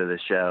come to the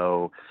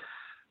show.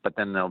 But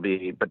then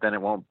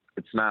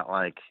it's not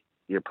like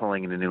you're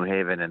pulling into New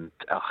Haven and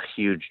a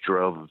huge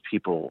drove of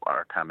people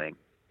are coming,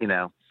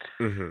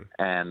 Mm-hmm.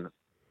 And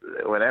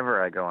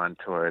whenever I go on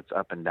tour, it's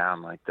up and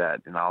down like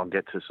that. And I'll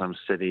get to some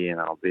city and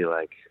I'll be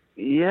like,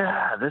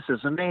 yeah, this is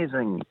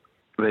amazing.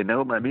 They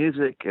know my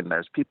music and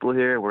there's people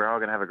here. We're all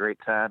going to have a great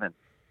time. And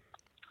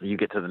you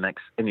get to the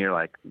next, and you're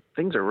like,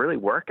 things are really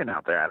working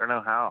out there. I don't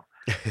know how,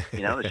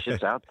 the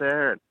shit's out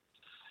there.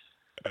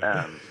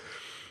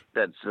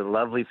 That's a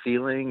lovely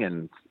feeling,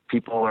 and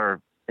people are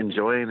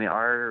enjoying the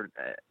art,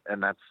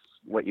 and that's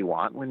what you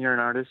want when you're an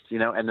artist,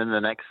 and then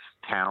the next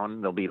town,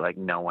 there'll be like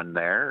no one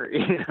there,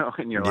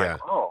 and you're like,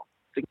 oh,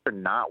 things are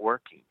not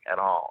working at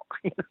all.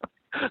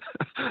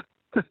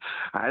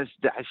 I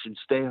should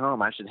stay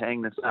home. I should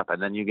hang this up.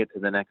 And then you get to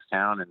the next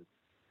town and,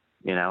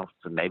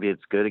 so maybe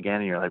it's good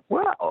again. And you're like,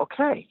 well,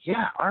 okay.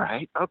 Yeah. All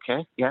right.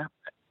 Okay. Yeah.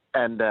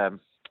 And,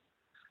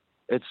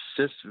 it's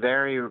just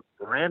very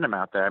random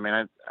out there. I mean,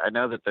 I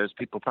know that there's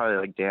people probably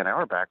like Dan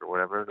Auerbach or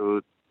whatever,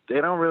 who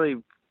they don't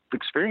really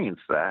experience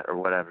that or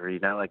whatever,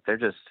 like they're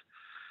just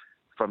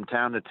from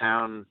town to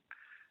town.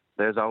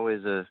 There's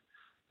always a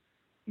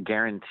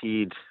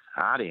guaranteed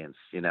audience,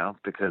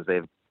 because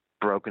they've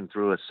broken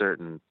through a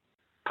certain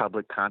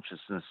public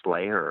consciousness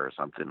layer or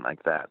something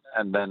like that.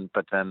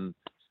 But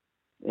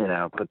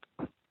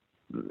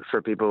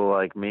for people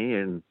like me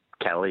and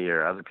Kelly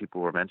or other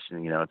people were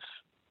mentioning,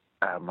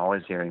 I'm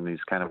always hearing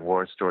these kind of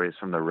war stories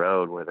from the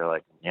road where they're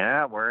like,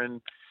 yeah, we're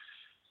in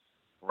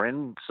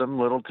some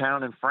little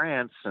town in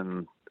France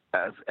and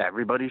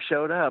everybody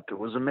showed up. It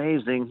was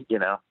amazing,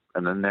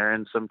 and then they're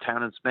in some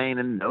town in Spain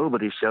and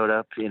nobody showed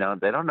up, they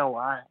don't know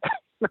why.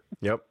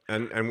 Yep.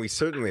 And I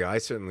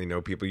certainly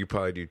know people, you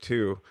probably do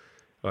too.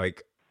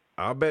 Like,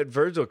 I'll bet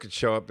Virgil could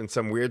show up in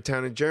some weird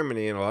town in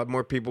Germany and a lot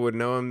more people would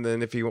know him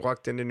than if he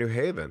walked into New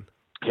Haven.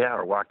 Yeah,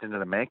 or walked into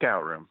the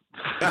makeout room.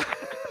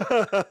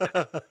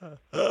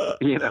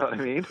 You know what I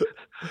mean?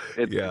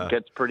 It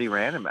gets pretty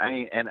random.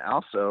 And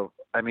also,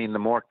 the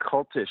more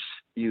cultish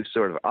you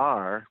sort of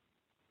are,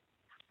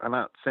 I'm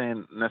not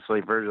saying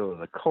necessarily Virgil is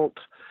a cult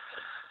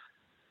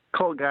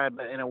guy,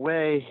 but in a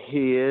way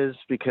he is,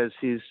 because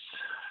he's,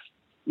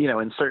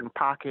 in certain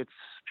pockets,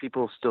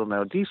 people still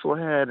know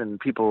Dieselhead and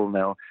people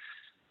know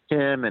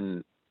him,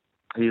 and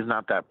he's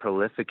not that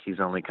prolific. He's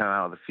only come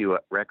out with a few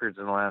records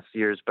in the last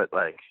years, but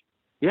like,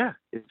 yeah,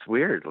 it's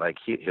weird. Like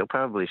he'll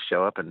probably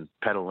show up in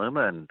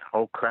Petaluma and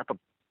whole crap, a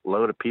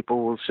load of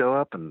people will show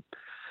up, and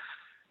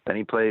then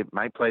he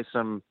might play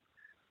some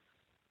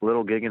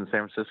little gig in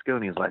San Francisco,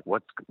 and he's like,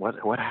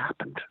 what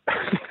happened?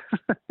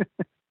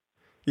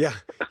 Yeah,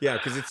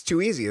 because it's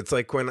too easy. It's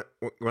like when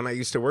I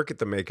used to work at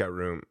the Makeout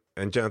Room,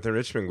 and Jonathan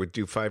Richman would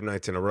do 5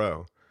 nights in a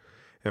row,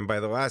 and by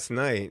the last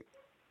night,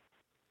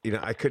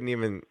 I didn't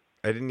even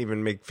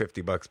make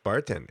 $50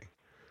 bartending,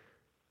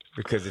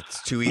 because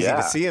it's too easy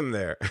to see him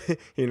there.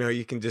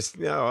 You can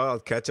just, I'll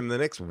catch him the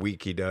next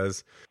week he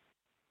does.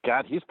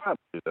 God, he's probably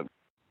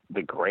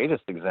the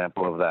greatest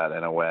example of that,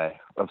 in a way,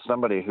 of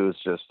somebody who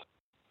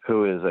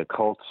is a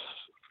cult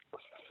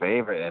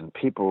favorite, and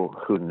people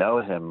who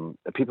know him,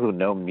 people who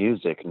know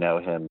music know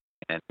him,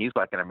 and he's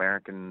like an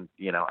American,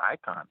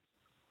 icon.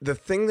 The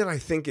thing that I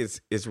think is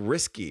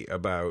risky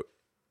about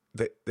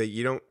that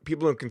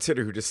people don't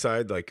consider, who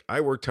decide like, I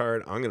worked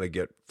hard, I'm going to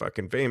get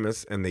fucking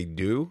famous, and they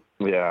do.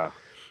 Yeah.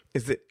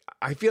 Is that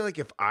I feel like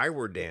if I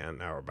were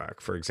Dan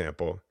Auerbach, for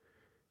example,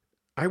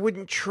 I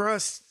wouldn't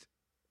trust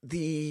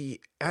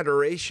the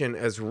adoration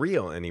as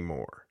real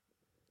anymore.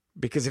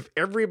 Because if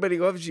everybody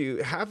loves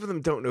you, half of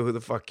them don't know who the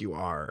fuck you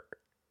are,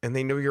 and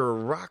they know you're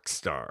a rock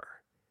star.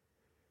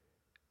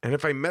 And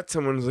if I met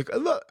someone who's like,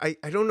 look, I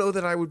don't know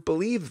that I would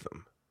believe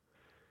them.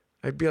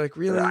 I'd be like,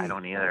 really? I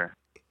don't either.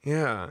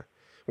 Yeah.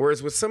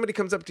 Whereas when somebody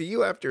comes up to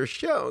you after a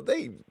show,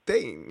 they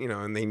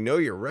and they know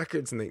your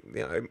records, and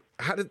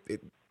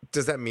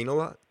does that mean a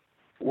lot?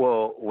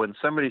 Well, when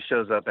somebody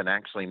shows up and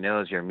actually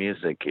knows your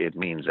music, it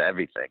means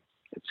everything.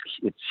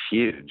 It's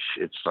huge.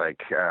 It's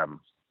like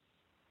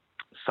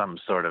some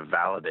sort of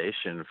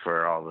validation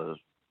for all the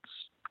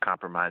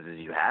compromises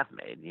you have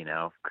made,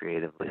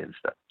 creatively and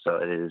stuff. So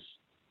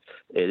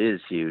it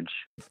is huge.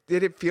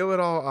 Did it feel at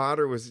all odd,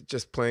 or was it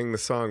just playing the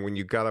song when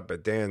you got up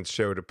at Dan's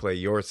show to play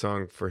your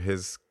song for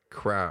his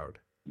crowd?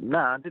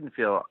 No, it didn't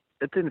feel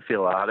it didn't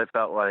feel odd. It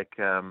felt like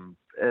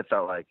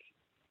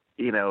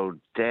you know,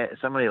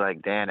 somebody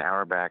like Dan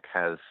Auerbach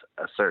has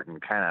a certain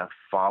kind of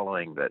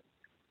following that,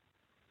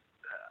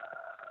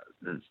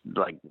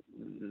 like,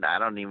 I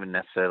don't even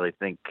necessarily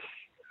think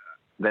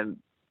then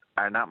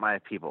are not my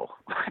people.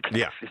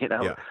 Yeah, you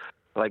know, yeah.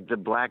 like the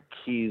Black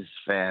Keys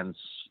fans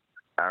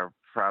are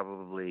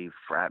probably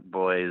frat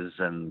boys,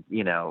 and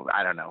you know,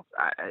 I don't know.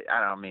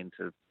 I don't mean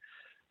to.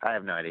 I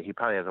have no idea. He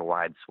probably has a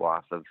wide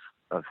swath of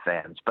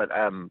fans, but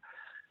I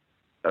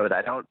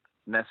don't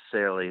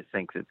necessarily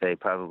think that they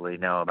probably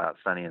know about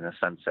Sonny and the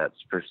Sunsets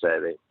per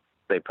se.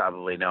 They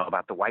probably know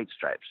about the White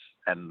Stripes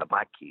and the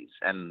Black Keys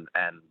and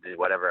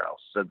whatever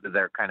else. So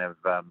they're kind of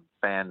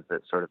fans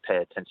that sort of pay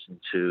attention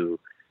to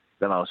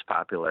the most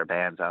popular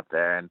bands out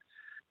there. And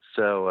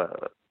so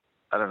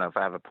I don't know if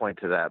I have a point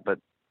to that, but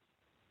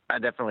I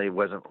definitely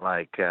wasn't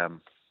like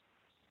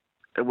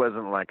it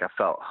wasn't like I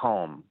felt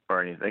home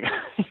or anything.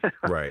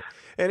 Right.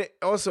 And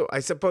also, I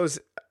suppose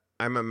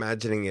I'm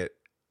imagining it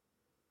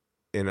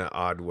in an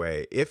odd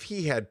way. If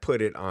he had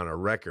put it on a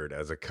record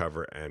as a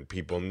cover and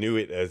people knew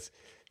it as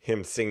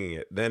him singing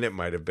it, then it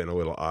might have been a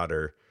little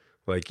odder.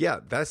 Like, yeah,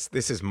 this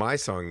is my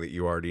song that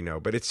you already know,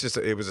 but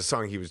it was a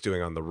song he was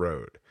doing on the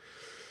road,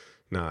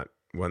 not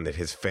one that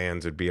his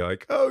fans would be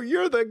like, "Oh,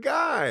 you're the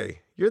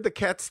guy. You're the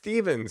Cat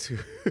Stevens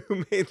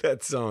who made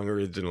that song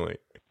originally."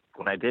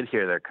 When I did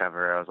hear their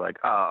cover, I was like,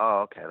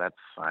 oh, okay, that's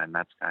fine.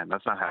 That's fine.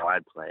 That's not how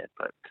I'd play it,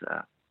 but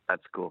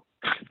that's cool.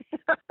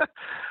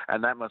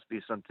 And that must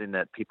be something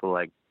that people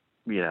like,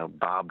 you know,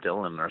 Bob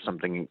Dylan or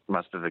something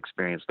must have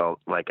experienced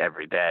like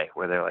every day,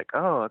 where they're like,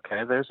 oh,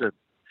 okay, there's a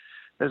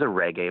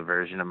reggae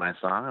version of my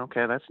song.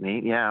 Okay, that's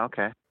neat. Yeah,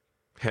 okay.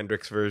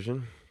 Hendrix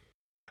version.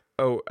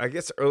 Oh, I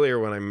guess earlier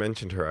when I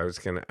mentioned her, I was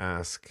going to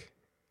ask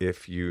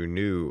if you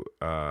knew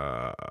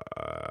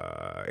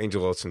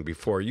Angel Olsen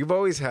before. You've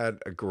always had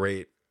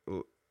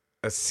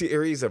a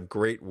series of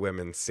great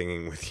women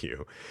singing with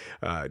you.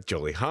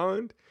 Jolie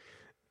Holland,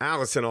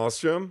 Alison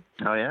Allstrom.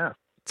 Oh, yeah.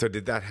 So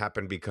did that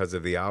happen because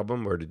of the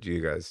album, or did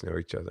you guys know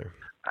each other?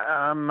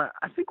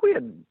 I think we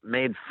had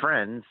made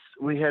friends.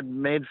 We had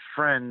made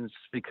friends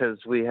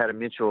because we had a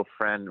mutual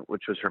friend,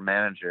 which was her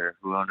manager,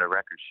 who owned a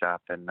record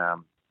shop in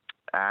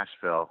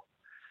Asheville.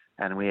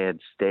 And we had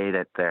stayed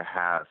at their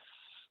house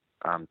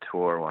on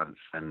tour once,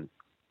 and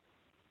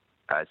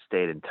I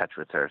stayed in touch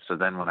with her. So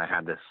then when I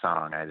had this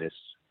song, I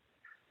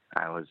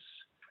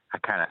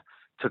kind of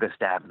took a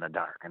stab in the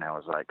dark, and I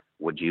was like,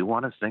 would you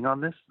want to sing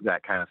on this?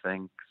 That kind of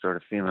thing, sort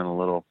of feeling a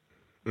little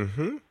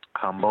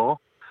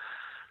humble.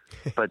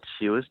 But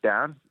she was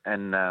down,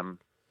 and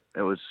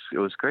it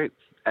was great.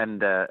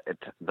 And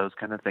those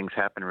kind of things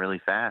happen really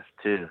fast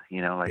too.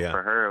 You know, like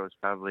for her, it was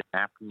probably an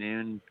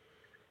afternoon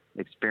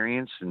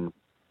experience, and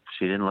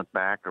she didn't look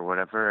back or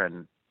whatever.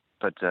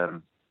 But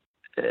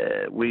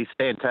we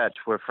stay in touch.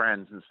 We're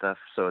friends and stuff,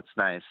 so it's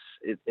nice.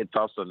 It's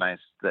also nice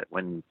that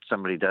when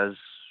somebody does,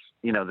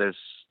 you know, there's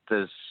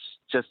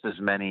just as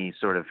many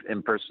sort of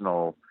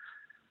impersonal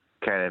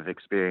kind of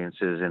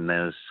experiences in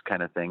those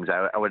kind of things.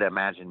 I would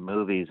imagine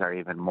movies are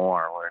even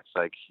more, where it's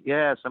like,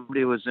 yeah,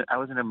 I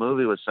was in a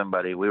movie with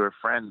somebody. We were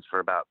friends for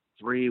about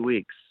 3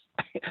 weeks.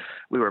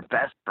 We were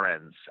best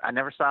friends. I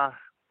never saw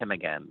him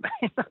again.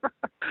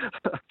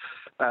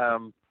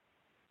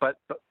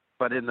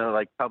 But in the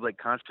like public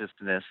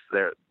consciousness,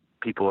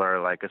 people are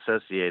like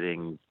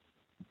associating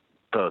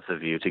both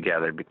of you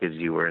together because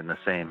you were in the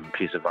same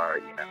piece of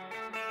art, you know.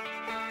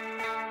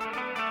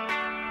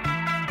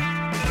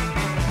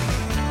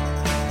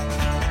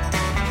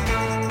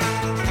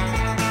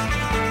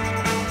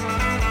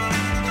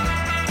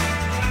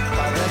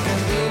 By the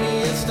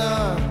convenience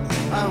store,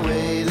 I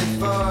waited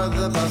for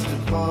the bus to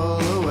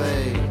pull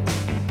away,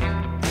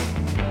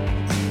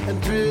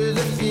 and through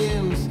the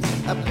fumes,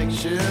 a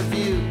picture of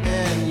you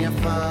and your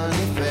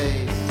funny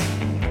face,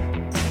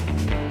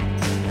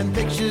 and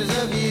pictures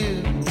of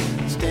you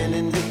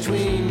standing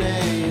between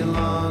a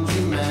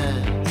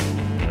laundromat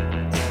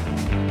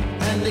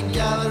and a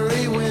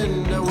gallery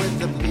window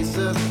with a piece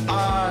of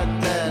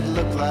art that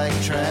looked like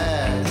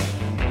trash.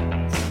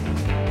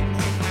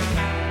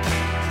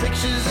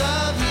 Pictures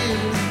of you,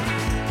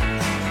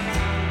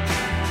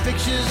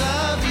 pictures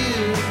of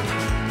you,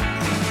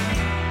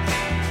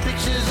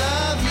 pictures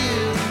of you.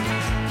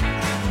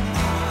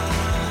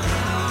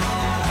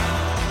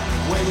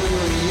 When we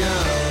were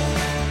young,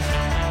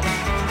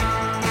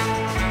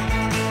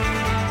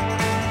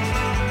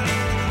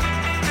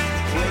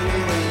 when we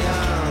were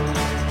young,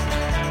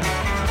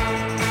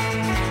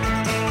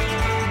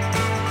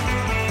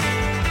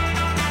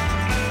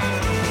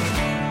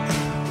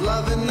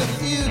 love in the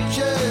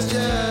future is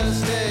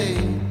just a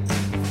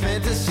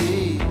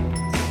fantasy.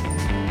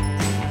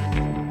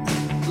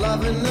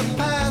 Love in the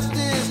past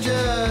is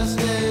just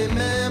a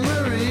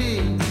memory.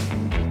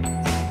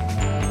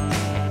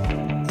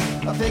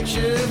 A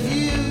picture of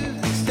you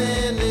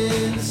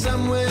standing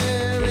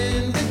somewhere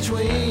in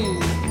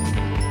between,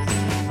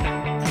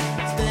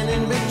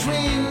 standing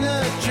between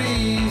the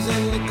trees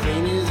and the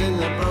cleaners and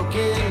the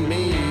broken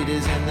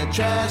meters and the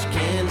trash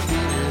can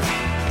feeders.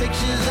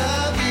 Pictures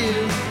of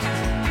you,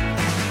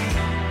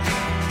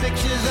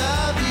 pictures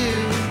of you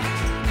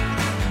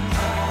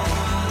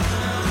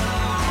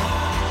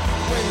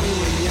when we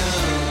were young.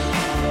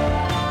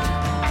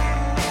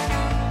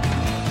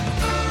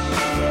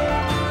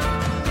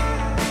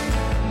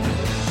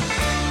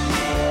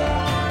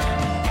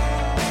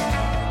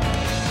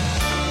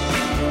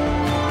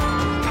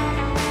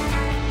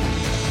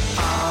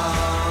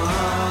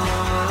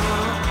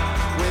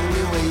 When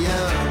we were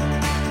young,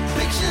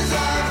 pictures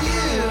of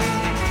you,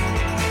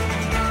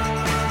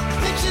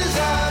 pictures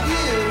of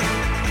you,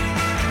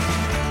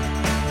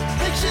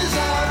 pictures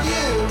of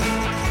you,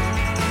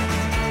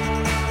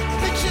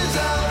 pictures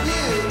of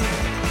you,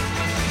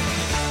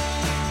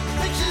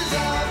 pictures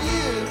of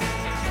you,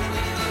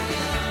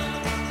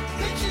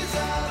 pictures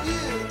of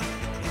you,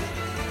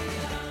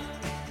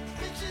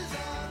 pictures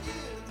of you.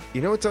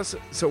 You know what's also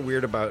so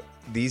weird about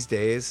these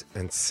days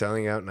and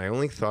selling out, and I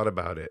only thought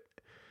about it,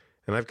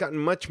 and I've gotten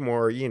much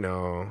more,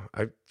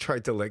 I've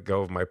tried to let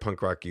go of my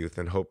punk rock youth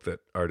and hope that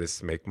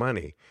artists make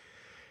money.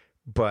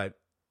 But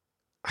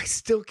I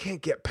still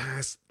can't get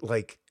past,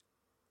 like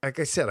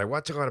I said, I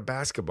watch a lot of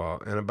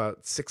basketball, and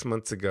about 6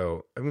 months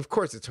ago, I mean, of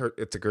course, it's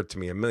occurred to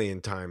me a million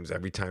times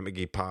every time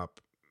Iggy Pop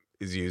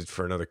is used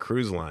for another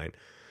cruise line.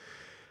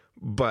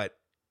 But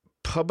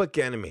Public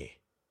Enemy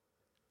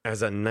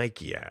as a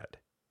Nike ad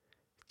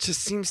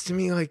just seems to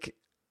me like,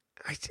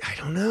 I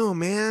don't know,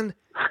 man.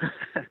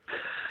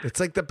 It's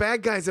like the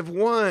bad guys have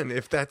won,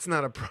 if that's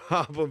not a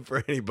problem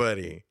for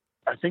anybody.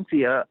 I think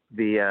the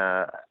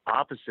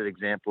opposite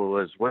example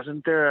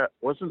wasn't the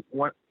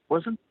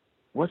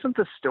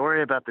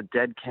story about the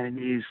dead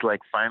Kennedys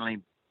like finally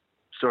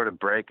sort of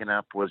breaking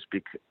up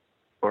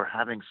or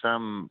having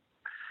some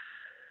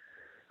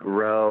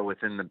row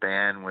within the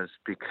band was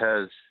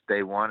because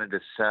they wanted to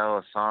sell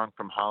a song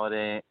from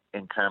Holiday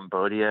in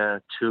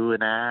Cambodia to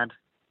an ad,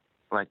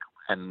 like,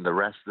 and the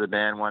rest of the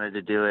band wanted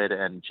to do it,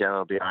 and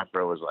Jello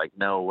Biafra was like,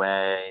 no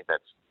way,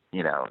 that's,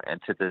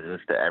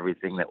 antithesis to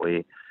everything that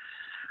we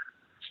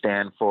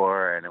stand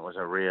for. And it was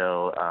a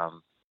real,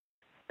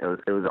 it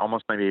was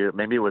almost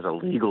maybe it was a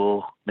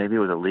legal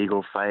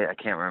fight. I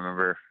can't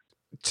remember.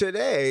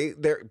 Today,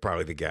 they're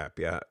probably the Gap,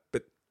 yeah.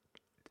 But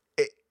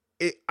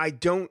I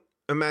don't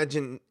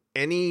imagine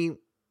any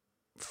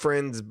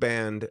friend's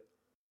band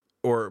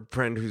or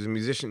friend who's a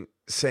musician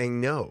saying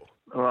no.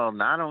 Well,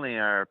 not only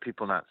are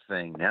people not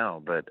saying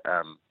no, but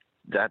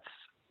that's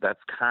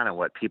kind of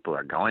what people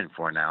are going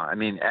for now. I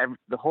mean,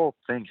 the whole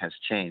thing has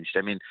changed.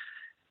 I mean,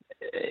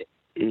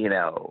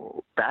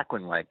 back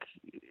when, like,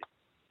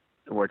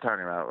 we're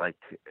talking about, like,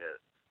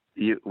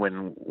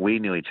 when we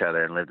knew each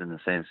other and lived in the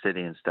same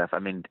city and stuff, I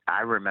mean,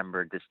 I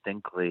remember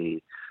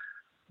distinctly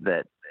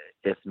that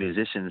if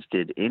musicians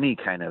did any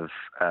kind of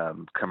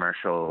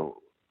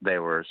commercial, it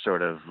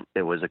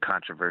was a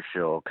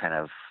controversial kind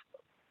of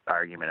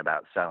argument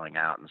about selling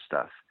out and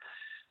stuff.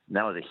 And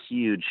that was a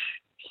huge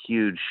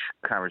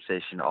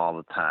conversation all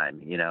the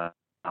time,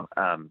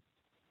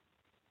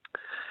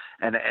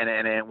 and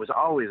it was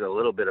always a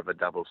little bit of a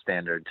double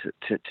standard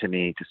to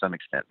me to some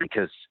extent,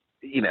 because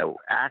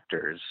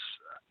actors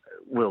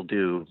will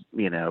do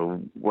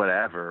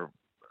whatever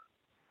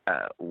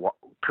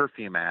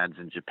perfume ads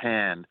in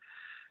Japan.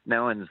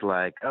 No one's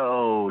like,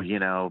 oh,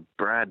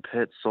 Brad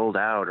Pitt sold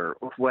out or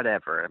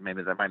whatever.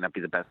 Maybe that might not be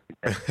the best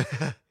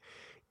thing.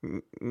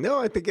 No,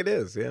 I think it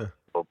is, yeah.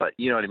 But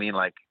you know what I mean?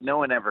 Like, no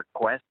one ever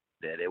questioned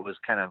it. It was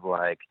kind of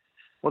like,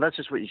 well, that's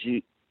just what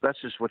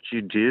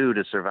you do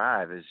to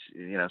survive. Is,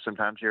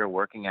 sometimes you're a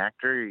working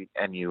actor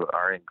and you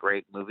are in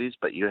great movies,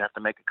 but you have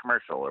to make a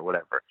commercial or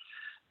whatever.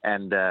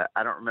 And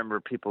I don't remember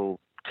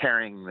people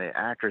tearing the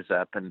actors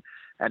up. And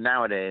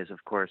nowadays,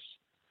 of course,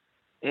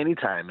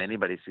 anytime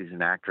anybody sees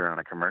an actor on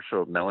a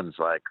commercial, no one's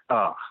like,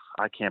 oh,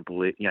 I can't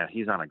believe,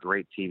 he's on a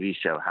great TV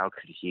show. How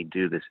could he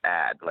do this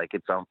ad? Like,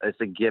 it's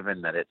a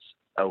given that it's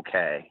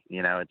okay.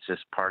 It's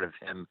just part of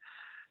him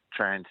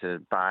trying to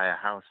buy a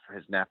house for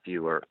his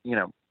nephew, or,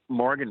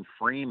 Morgan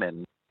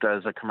Freeman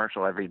does a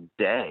commercial every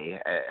day,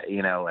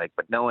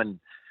 but no one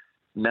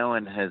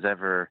has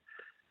ever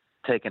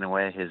taken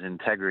away his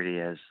integrity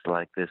as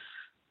like this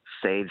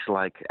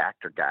sage-like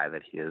actor guy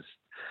that he is.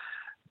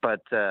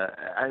 But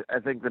I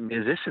think the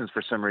musicians,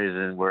 for some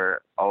reason,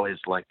 were always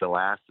like the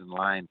last in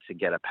line to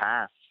get a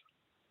pass.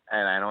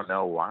 And I don't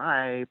know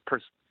why per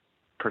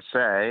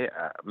se.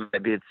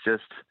 Maybe it's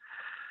just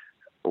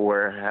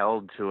we're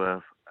held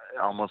to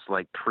almost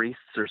like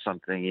priests or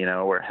something,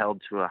 we're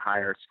held to a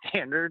higher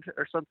standard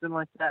or something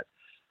like that.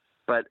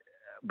 But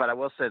I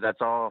will say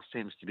that's all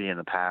seems to be in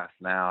the past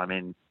now. I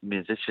mean,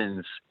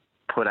 musicians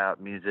put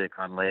out music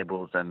on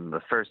labels, and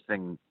the first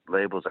thing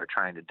labels are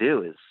trying to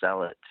do is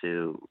sell it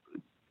to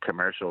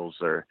commercials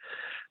or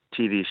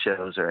TV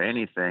shows or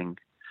anything,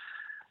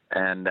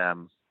 and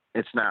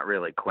it's not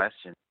really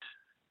questioned.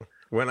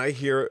 When I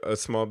hear a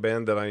small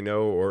band that I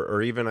know,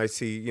 or even I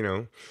see,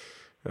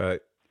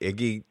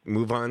 Iggy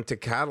move on to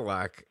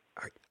Cadillac,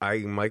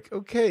 I'm like,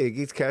 okay,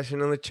 Iggy's cashing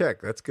in the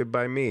check. That's good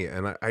by me.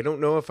 And I don't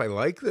know if I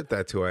like that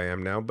that's who I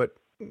am now, but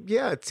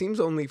yeah, it seems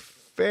only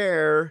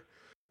fair.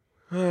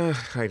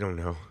 I don't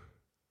know.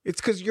 It's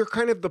because you're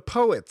kind of the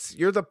poets.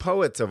 You're the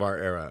poets of our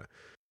era.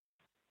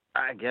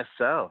 I guess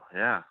so.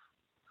 Yeah.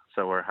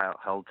 So we're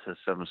held to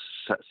some.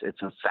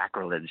 It's a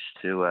sacrilege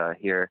to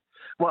hear.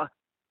 Well,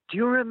 do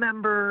you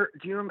remember?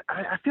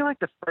 I feel like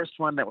the first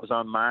one that was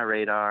on my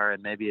radar,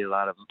 and maybe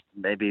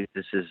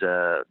this is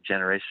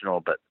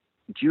generational, but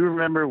do you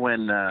remember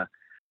when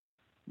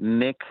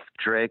Nick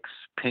Drake's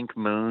 "Pink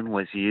Moon"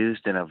 was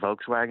used in a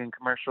Volkswagen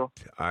commercial?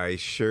 I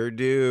sure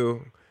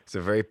do. It's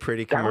a very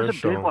pretty commercial. That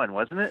was a big one,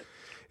 wasn't it?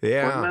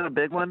 Yeah. Wasn't that a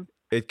big one?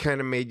 It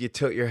kind of made you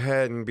tilt your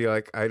head and be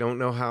like, I don't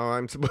know how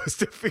I'm supposed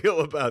to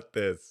feel about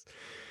this.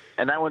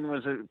 And that one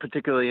was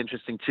particularly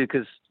interesting too,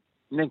 because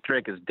Nick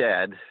Drake is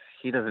dead.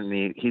 He's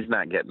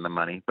not getting the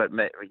money, but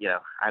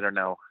I don't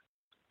know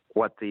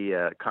what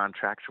the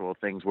contractual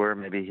things were.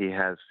 Maybe he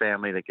has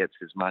family that gets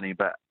his money,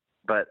 but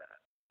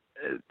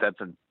that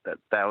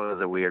was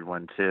a weird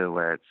one too,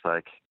 where it's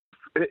like,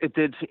 it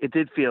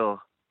did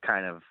feel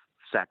kind of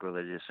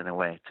sacrilegious in a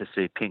way to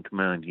see "Pink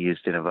Moon"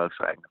 used in a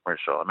Volkswagen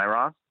commercial. Am I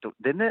wrong?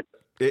 Didn't it?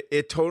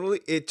 It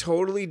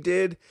totally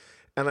did.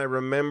 And I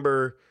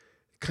remember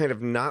kind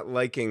of not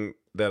liking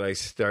that I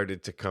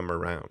started to come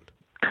around.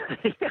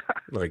 Yeah.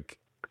 Like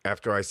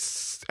after I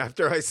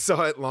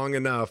saw it long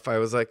enough, I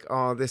was like,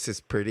 oh, this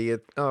is pretty.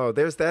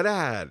 There's that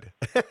ad.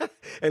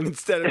 And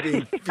instead of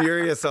being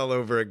furious all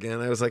over again,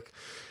 I was like,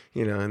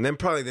 and then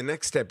probably the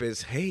next step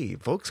is, hey,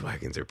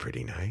 Volkswagens are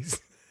pretty nice.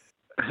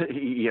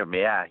 Yeah,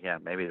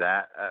 maybe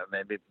that.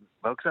 Maybe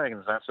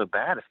Volkswagen's not so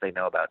bad if they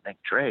know about Nick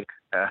Drake.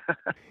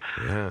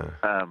 Yeah.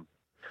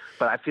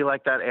 But I feel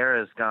like that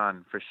era is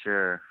gone for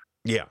sure.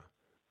 Yeah.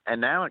 And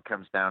now it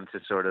comes down to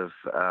sort of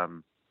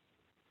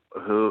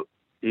who,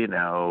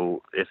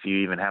 if you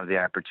even have the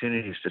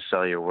opportunities to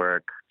sell your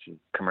work,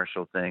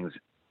 commercial things,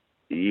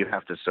 you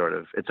have to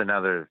it's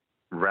another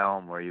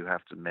realm where you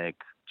have to make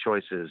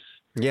choices.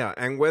 Yeah,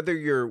 and whether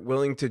you're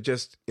willing to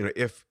just,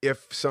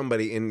 if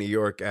somebody in New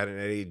York at an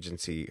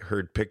agency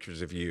heard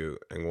pictures of you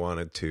and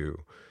wanted to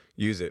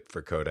use it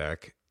for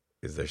Kodak,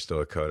 is there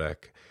still a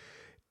Kodak?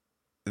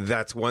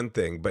 That's one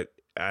thing,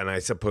 and I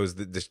suppose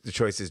the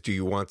choice is, do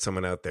you want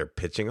someone out there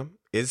pitching them?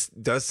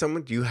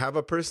 Do you have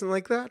a person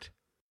like that?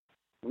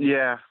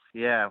 Yeah.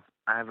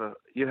 I have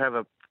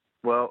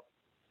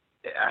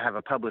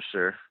a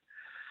publisher.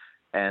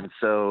 And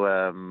so,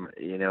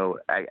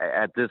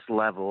 at this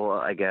level,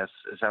 I guess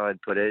is how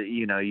I'd put it.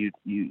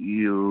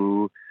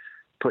 You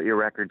put your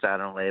records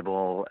out on a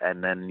label,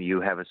 and then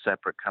you have a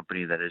separate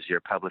company that is your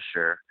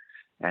publisher,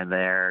 and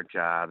their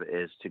job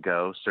is to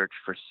go search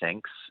for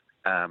syncs,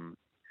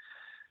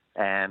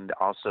 and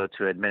also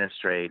to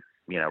administrate,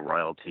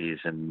 royalties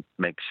and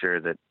make sure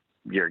that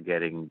you're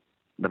getting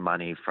the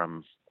money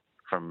from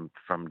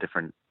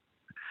different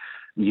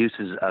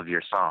uses of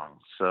your song.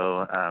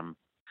 So.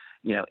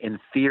 In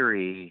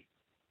theory,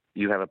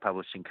 you have a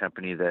publishing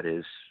company that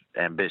is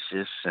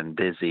ambitious and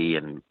busy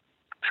and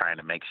trying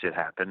to make shit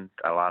happen.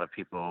 A lot of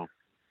people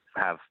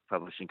have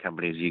publishing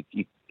companies.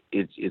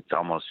 It's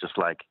almost just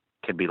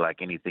could be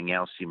like anything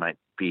else. You might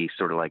be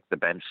sort of like the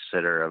bench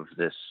sitter of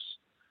this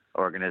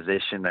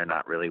organization. They're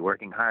not really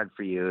working hard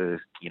for you.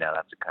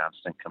 That's a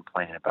constant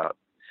complaint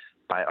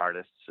by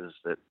artists, is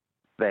that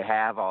they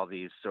have all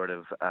these sort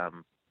of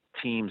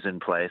teams in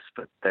place,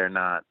 but they're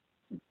not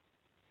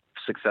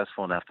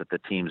successful enough that the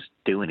teams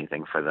do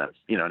anything for them.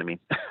 You know what I mean?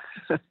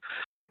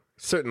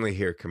 Certainly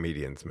hear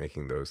comedians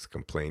making those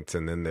complaints.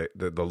 And then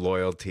the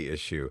loyalty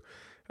issue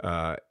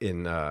I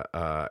don't know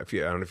if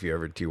you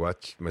ever, do you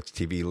watch much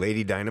TV?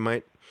 Lady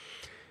Dynamite,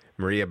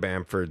 Maria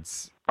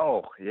Bamford's.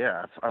 Oh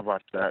yeah. I've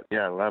watched that.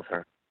 Yeah. I love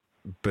her.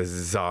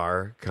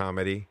 Bizarre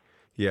comedy.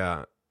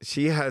 Yeah.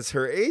 She has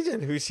her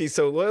agent who she's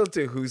so loyal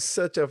to, who's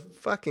such a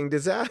fucking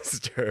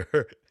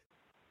disaster.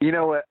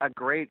 A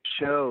great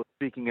show,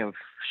 speaking of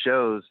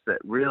shows that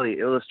really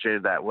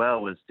illustrated that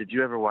well, was, did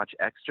you ever watch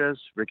Extras?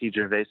 Ricky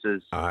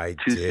Gervais's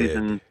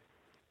two-season,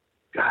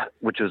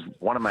 which was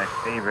one of my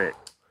favorite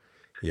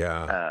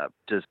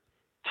just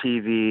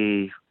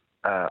TV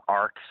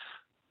arcs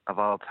of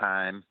all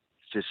time.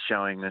 Just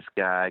showing this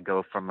guy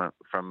go from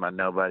a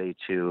nobody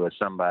to a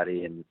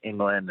somebody in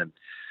England, and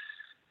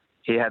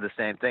he had the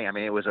same thing. I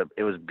mean, it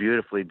was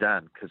beautifully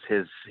done, because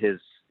his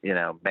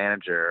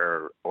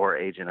manager or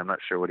agent, I'm not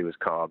sure what he was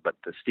called, but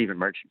the Stephen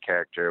Merchant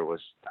character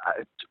was,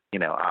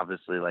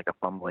 obviously like a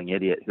fumbling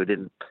idiot who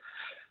didn't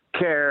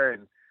care.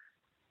 And,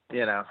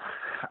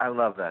 I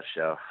love that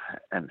show.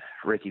 And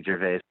Ricky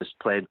Gervais just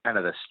played kind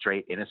of the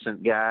straight,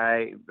 innocent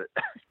guy.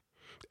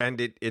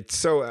 And it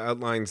so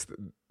outlines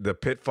the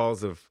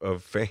pitfalls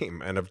of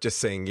fame and of just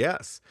saying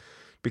yes,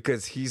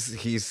 because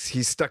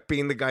he's stuck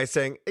being the guy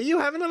saying, "Are you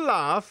having a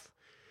laugh?"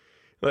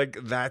 Like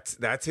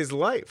that's his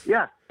life.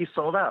 Yeah, he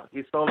sold out,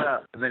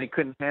 and then he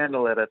couldn't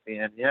handle it at the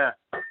end. Yeah,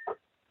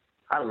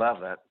 I love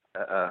that.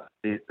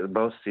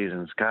 Both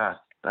seasons, God,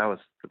 that was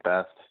the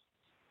best.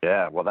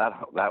 Yeah, well,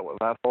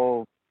 that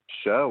whole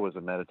show was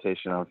a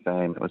meditation on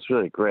fame. It was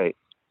really great.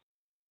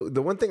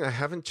 The one thing I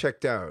haven't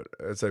checked out,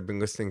 as I've been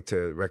listening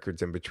to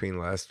records in between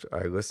last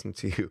I listened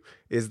to you,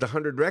 is the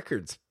 100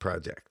 Records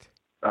project.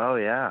 Oh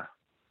yeah,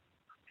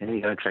 you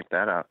gotta check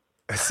that out.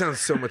 That sounds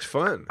so much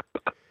fun.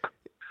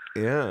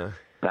 Yeah.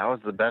 That was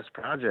the best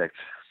project.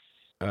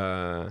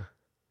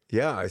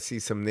 Yeah, I see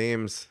some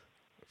names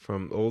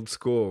from old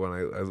school when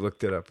I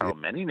looked it up. Oh,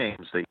 many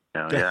names that you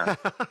know, yeah.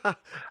 I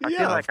Yeah,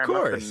 feel like of I must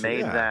course. have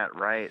made yeah. that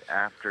right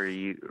after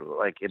you,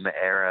 like in the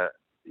era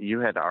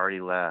you had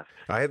already left.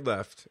 I had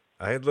left.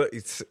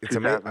 It's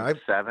amazing.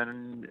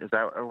 2007, is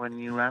that when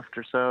you left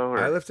or so? Or?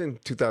 I left in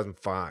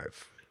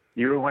 2005.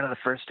 You were one of the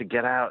first to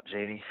get out,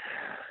 JD.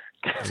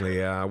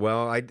 Yeah,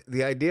 well,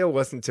 the idea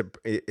wasn't to.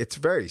 It's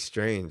very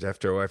strange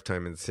after a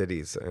lifetime in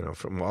cities. You know,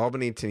 from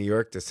Albany to New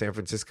York to San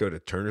Francisco to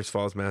Turners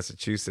Falls,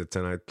 Massachusetts,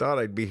 and I thought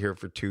I'd be here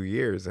for 2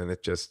 years, and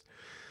it's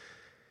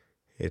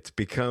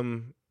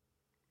become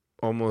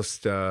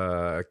almost.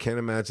 Can't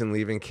imagine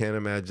leaving. Can't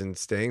imagine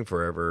staying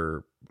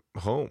forever.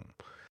 Home.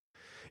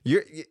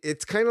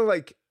 It's kind of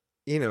like,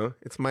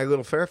 it's my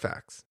little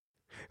Fairfax,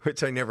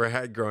 which I never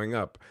had growing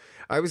up.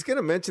 I was going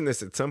to mention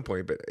this at some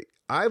point, but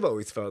I've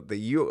always felt that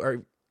you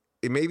are.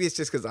 Maybe it's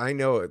just because I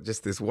know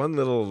just this one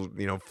little,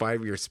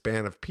 5-year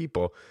span of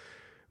people,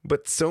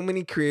 but so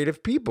many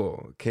creative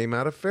people came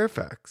out of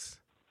Fairfax.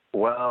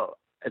 Well,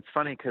 it's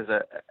funny because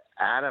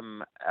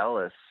Adam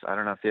Ellis, I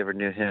don't know if you ever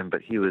knew him,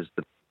 but he was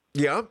the.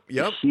 Yep.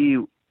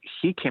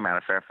 He came out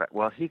of Fairfax.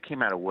 Well, he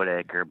came out of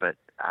Woodacre, but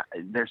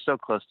they're so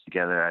close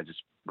together. I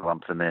just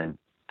lumped them in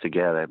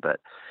together.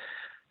 But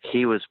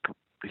he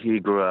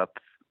grew up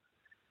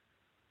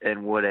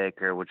in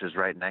Woodacre, which is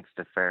right next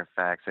to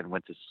Fairfax, and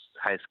went to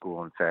high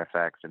school in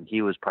Fairfax, and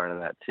he was part of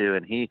that too.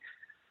 And he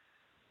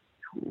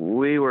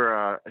went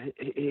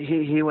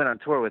on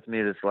tour with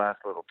me this last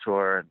little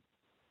tour, and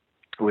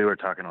we were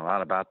talking a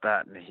lot about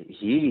that. And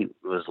he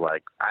was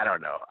like, I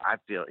don't know, I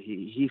feel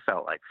he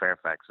felt like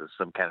Fairfax was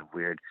some kind of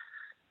weird,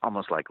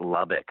 almost like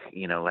Lubbock,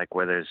 like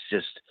where there's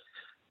just,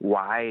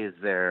 why is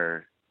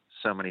there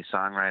so many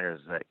songwriters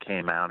that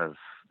came out of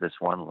this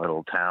one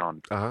little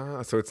town?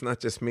 So it's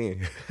not just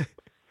me.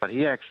 But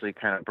he actually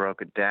kind of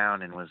broke it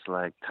down and was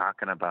like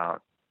talking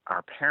about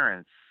our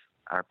parents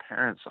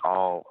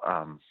all,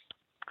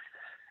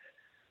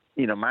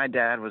 my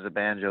dad was a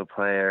banjo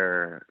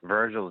player.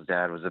 Virgil's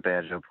dad was a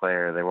banjo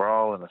player. They were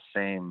all in the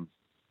same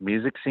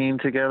music scene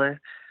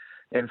together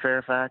in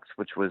Fairfax,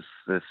 which would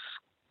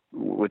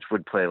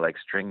play like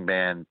string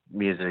band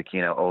music,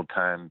 old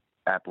time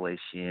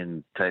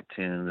Appalachian type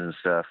tunes and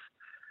stuff.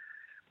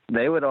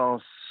 They would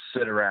all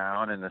sit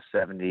around in the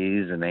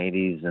 70s and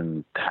 80s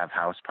and have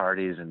house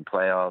parties and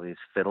play all these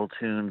fiddle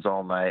tunes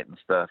all night and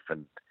stuff.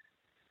 And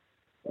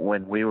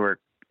when we were,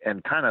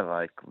 and kind of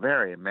like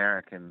very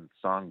American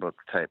songbook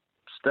type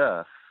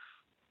stuff.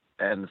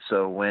 And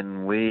so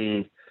when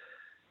we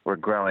were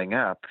growing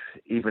up,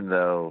 even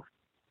though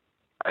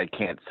I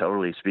can't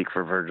totally speak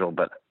for Virgil,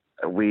 but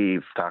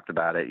we've talked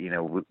about it,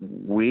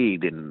 we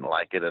didn't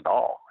like it at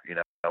all.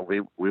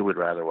 We would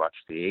rather watch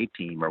the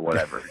A-Team or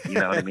whatever, you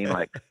know what I mean?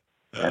 Like,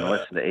 and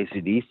listen to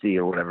AC/DC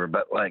or whatever,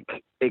 but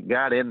like it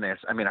got in there.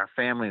 I mean, our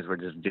families were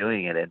just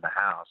doing it in the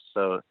house.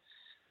 So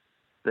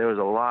there was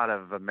a lot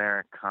of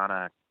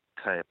Americana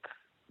type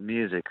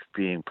music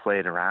being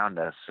played around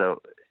us.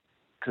 So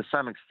to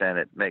some extent,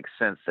 it makes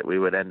sense that we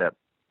would end up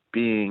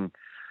being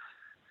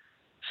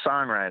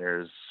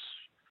songwriters,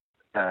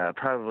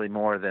 probably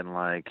more than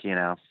like,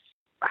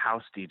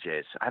 house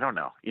DJs. I don't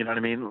know. You know what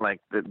I mean?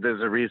 Like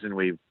there's a reason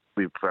we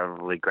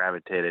probably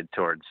gravitated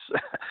towards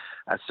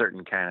a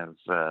certain kind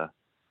of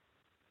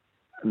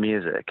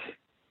music.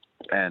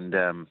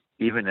 And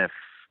even if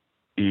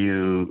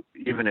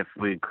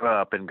we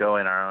grow up and go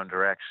in our own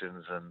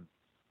directions, and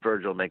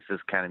Virgil makes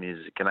this kind of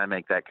music and I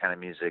make that kind of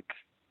music,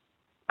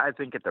 I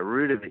think at the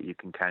root of it you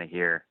can kind of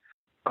hear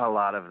a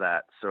lot of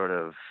that sort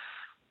of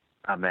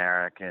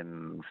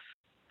American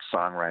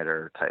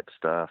songwriter type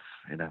stuff,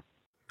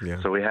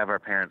 Yeah. So we have our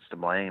parents to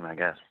blame, I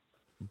guess.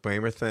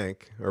 Blame or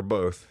thank, or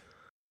both.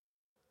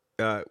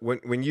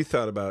 When you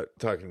thought about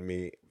talking to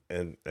me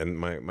and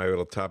my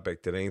little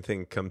topic, did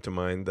anything come to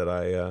mind that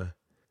I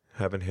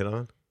haven't hit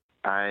on?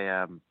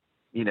 I,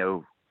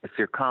 if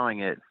you're calling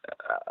it,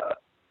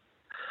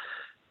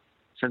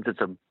 since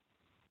it's a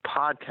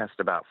podcast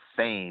about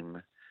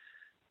fame,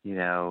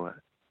 it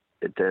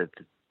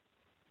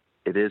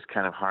is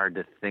kind of hard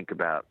to think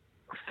about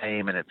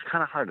fame, and it's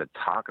kind of hard to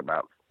talk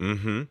about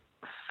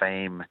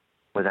fame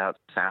without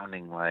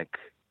sounding like,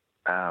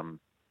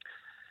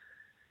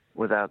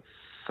 without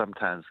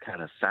sometimes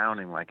kind of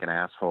sounding like an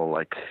asshole,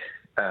 like,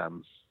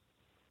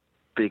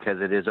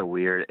 because it is a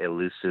weird,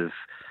 elusive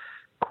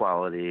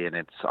quality, and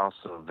it's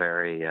also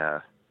very,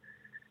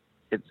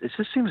 it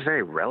just seems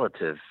very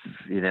relative,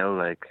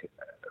 like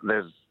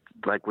there's,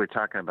 like we're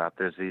talking about,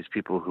 there's these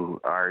people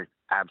who are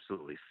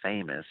absolutely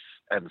famous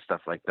and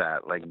stuff like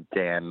that, like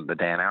the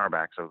Dan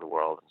Auerbachs of the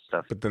world and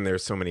stuff. But then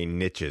there's so many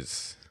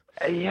niches.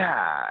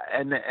 Yeah,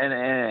 and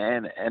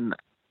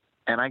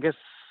I guess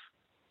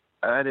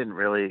I didn't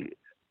really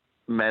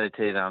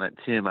meditate on it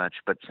too much,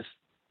 but just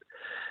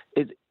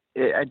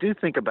I do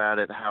think about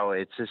it, how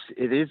it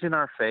is in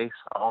our face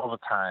all the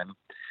time,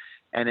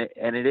 and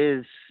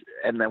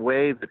the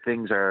way that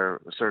things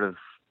are sort of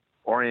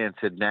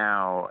oriented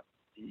now,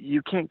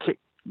 you can't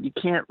you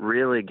can't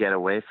really get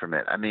away from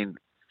it. I mean,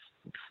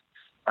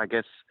 I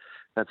guess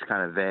that's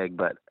kind of vague,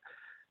 but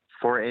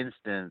for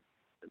instance,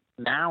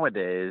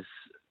 nowadays,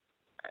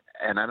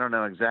 and I don't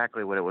know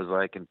exactly what it was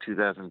like in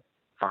 2005.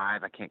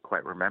 I can't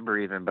quite remember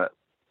even, but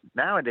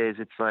nowadays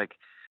it's like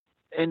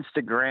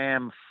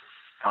Instagram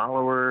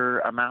follower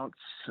amounts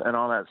and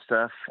all that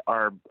stuff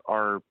are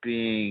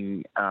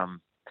being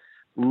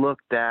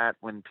looked at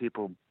when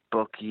people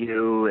book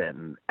you,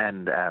 and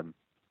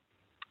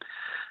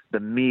the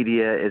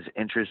media is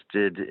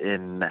interested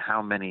in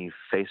how many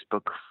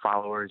Facebook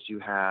followers you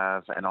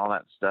have and all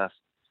that stuff.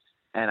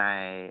 And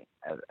I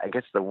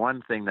guess the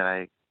one thing that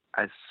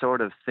I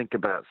sort of think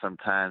about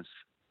sometimes,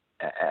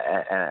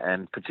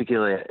 and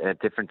particularly at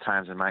different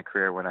times in my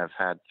career when I've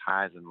had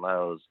highs and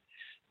lows,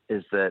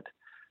 is that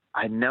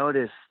I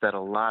notice that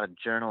a lot of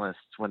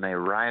journalists, when they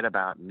write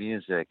about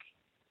music,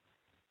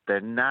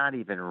 they're not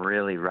even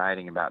really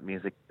writing about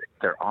music.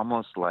 They're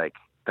almost like,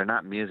 they're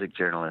not music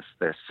journalists,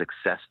 they're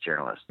success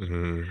journalists.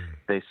 Mm-hmm.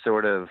 They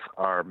sort of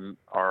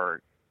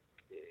are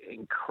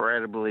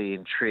incredibly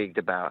intrigued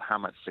about how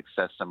much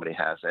success somebody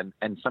has. And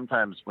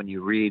sometimes when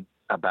you read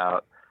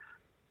about,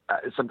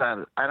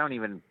 sometimes I don't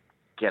even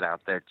get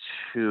out there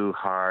too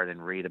hard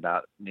and read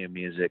about new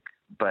music,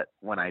 but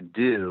when I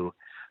do,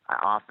 I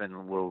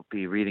often will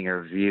be reading a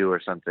review or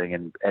something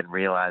and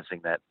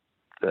realizing that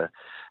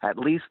at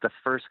least the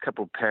first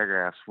couple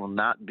paragraphs will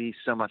not be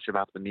so much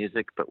about the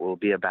music, but will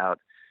be about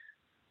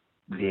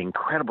the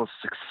incredible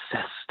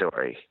success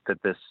story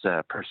that this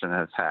person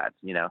has had,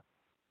 you know.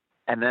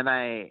 And then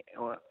I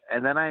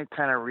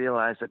kind of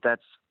realized that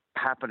that's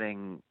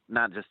happening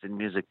not just in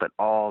music, but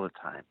all the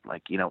time.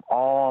 Like, you know,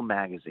 all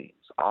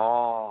magazines,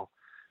 all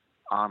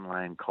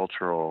online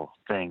cultural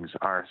things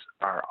are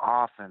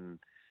often,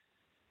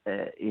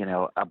 you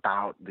know,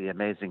 about the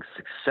amazing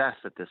success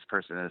that this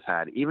person has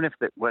had, even if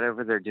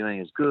whatever they're doing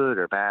is good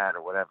or bad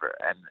or whatever.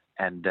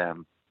 And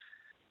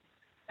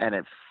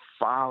it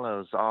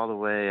follows all the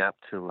way up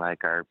to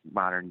like our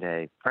modern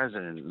day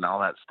president and all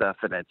that stuff.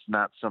 And it's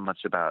not so much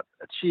about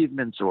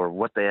achievements or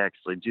what they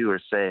actually do or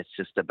say. It's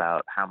just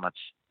about how much,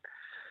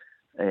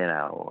 you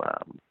know,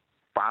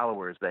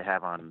 followers they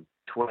have on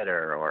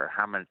Twitter, or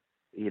how much,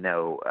 you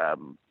know,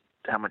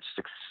 how much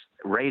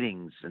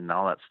ratings and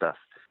all that stuff.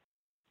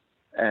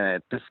 And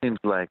it just seems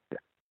like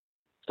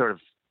sort of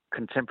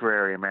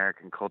contemporary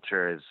American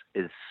culture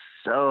is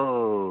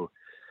so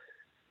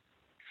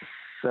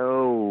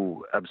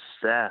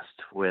obsessed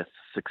with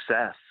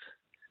success,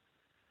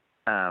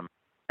 and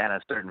a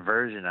certain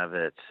version of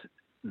it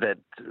that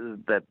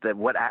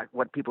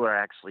what people are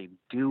actually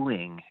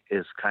doing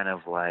is kind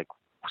of like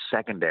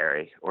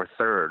secondary or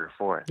third or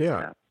fourth.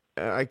 Yeah.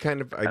 You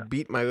know? I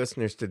beat my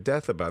listeners to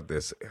death about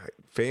this.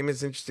 Fame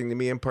is interesting to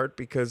me in part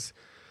because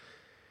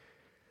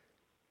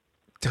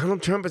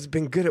Donald Trump has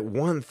been good at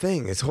one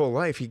thing his whole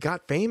life. He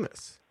got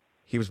famous.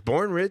 He was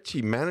born rich.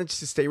 He managed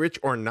to stay rich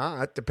or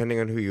not, depending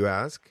on who you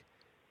ask.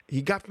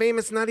 He got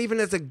famous not even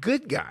as a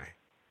good guy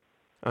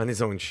on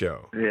his own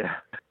show. Yeah.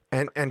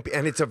 And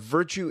it's a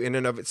virtue in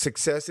and of it.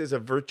 Success is a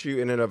virtue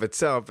in and of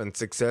itself, and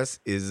success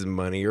is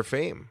money or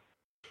fame.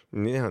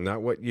 Yeah,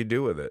 not what you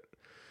do with it.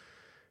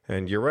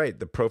 And you're right.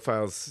 The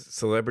profiles,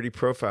 celebrity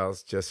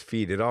profiles, just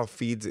feed. It all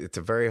feeds. It's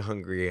a very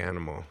hungry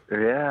animal.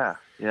 Yeah.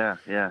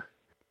 The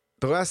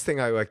last thing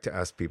I like to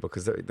ask people,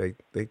 because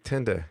they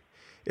tend to,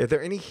 are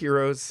there any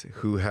heroes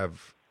who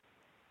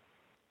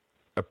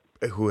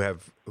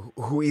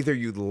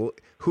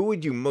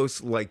would you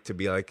most like to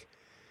be like,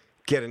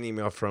 get an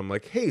email from,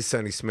 like, hey,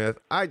 Sonny Smith,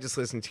 I just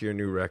listened to your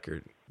new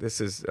record.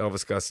 This is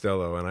Elvis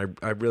Costello, and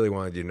I really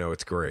wanted you to know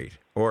it's great.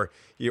 Or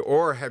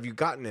have you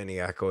gotten any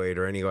accolade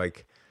or any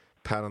like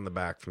pat on the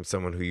back from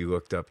someone who you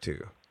looked up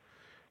to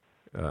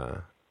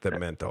that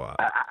meant a lot?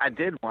 I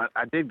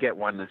did get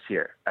one this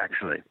year,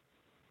 actually.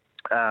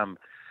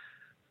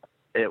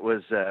 It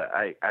was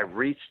I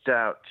reached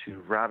out to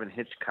Robin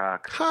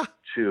Hitchcock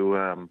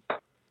to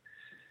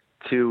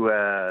do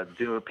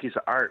a piece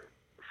of art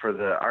for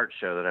the art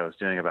show that I was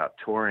doing about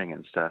touring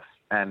and stuff,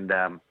 and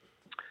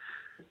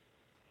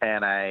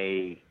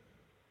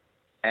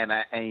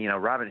you know,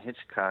 Robin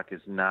Hitchcock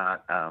is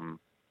not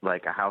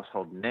like a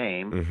household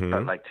name, mm-hmm.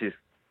 but like to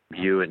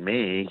you and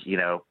me, you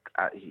know,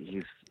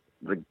 he's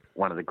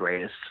one of the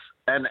greatest,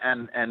 and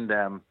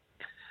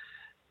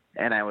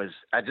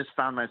I just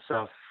found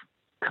myself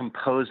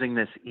composing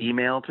this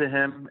email to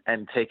him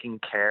and taking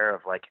care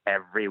of like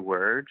every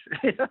word,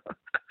 you know?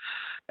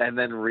 And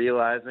then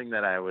realizing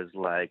that I was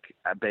like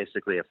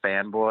basically a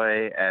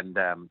fanboy, and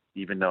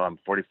even though I'm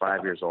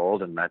 45 years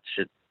old and that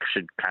should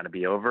kind of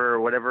be over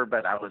or whatever,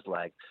 but I was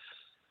like,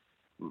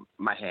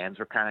 my hands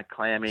were kind of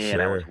clammy, sure.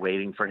 And I was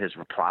waiting for his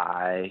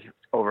reply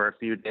over a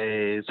few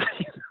days,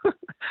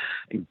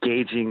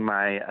 gauging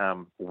my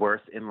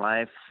worth in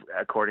life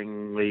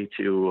accordingly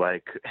to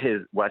like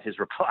what his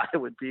reply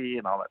would be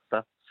and all that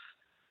stuff.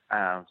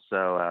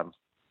 So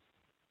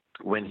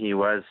when he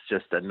was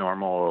just a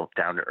normal,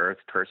 down-to-earth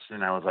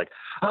person, I was like,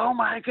 oh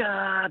my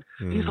God,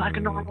 he's like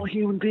a normal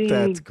human being.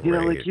 That's great. You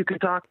know, like you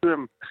could talk to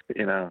him,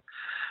 you know.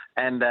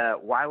 And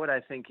why would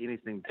I think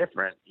anything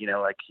different? You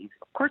know, like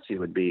of course he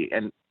would be.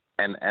 And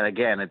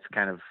again, it's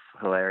kind of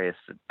hilarious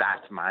that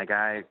that's my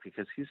guy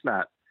because he's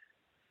not,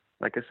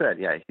 like I said,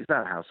 yeah, he's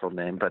not a household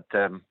name. But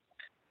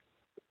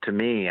to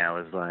me, I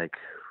was like,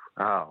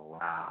 oh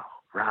wow,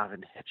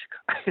 Robyn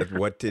Hitchcock.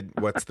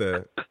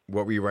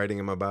 What were you writing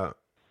him about?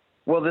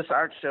 Well, this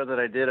art show that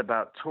I did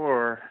about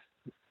Tor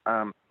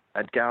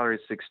at Gallery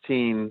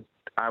 16,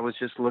 I was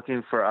just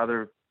looking for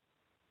other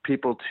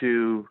people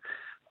to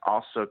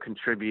also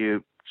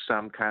contribute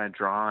some kind of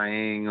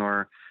drawing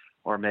or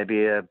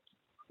maybe a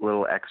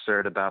little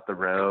excerpt about the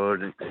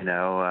road, you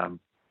know,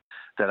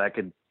 that I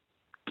could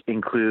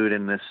include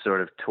in this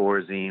sort of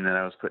tour zine that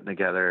I was putting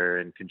together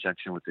in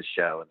conjunction with the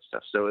show and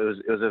stuff. So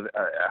it was a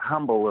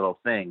humble little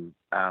thing.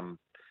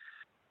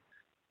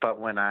 But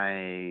when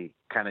I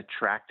kind of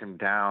tracked him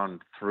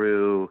down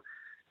through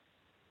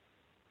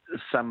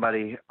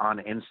somebody on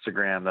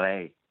Instagram that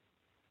I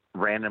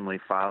randomly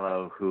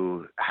follow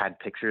who had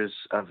pictures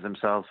of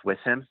themselves with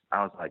him,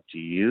 I was like, do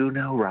you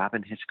know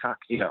Robyn Hitchcock?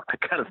 You know,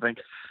 that kind of thing.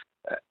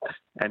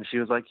 And she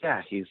was like,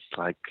 yeah, he's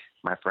like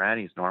my friend.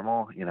 He's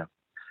normal, you know.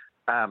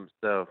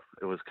 So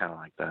it was kind of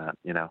like that,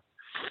 you know.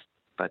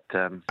 But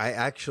I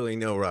actually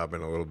know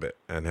Robyn a little bit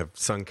and have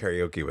sung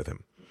karaoke with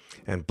him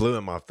and blew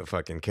him off the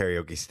fucking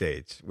karaoke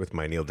stage with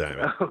my Neil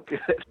Diamond. Oh,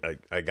 good.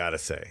 I gotta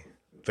say,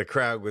 the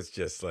crowd was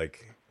just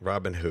like,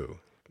 Robyn who?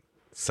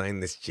 Sign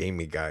this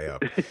Jamie guy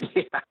up.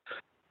 Yeah,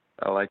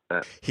 I like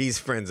that. He's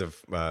friends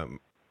of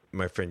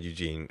my friend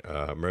Eugene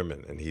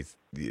Merman, and he's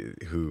a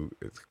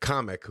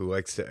comic who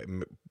likes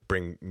to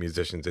bring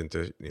musicians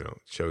into, you know,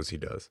 shows he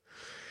does.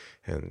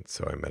 And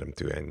so I met him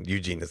too. And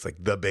Eugene is like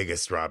the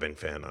biggest Robyn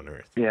fan on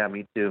earth. Yeah,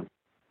 me too.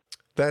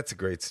 That's a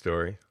great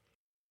story.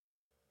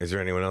 Is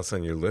there anyone else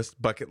on your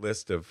bucket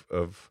list of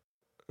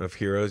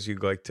heroes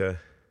you'd like to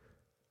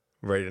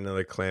write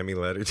another clammy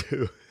letter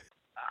to?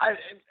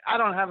 I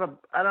don't have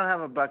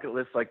a bucket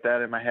list like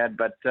that in my head,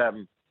 but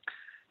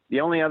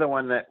the only other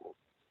one that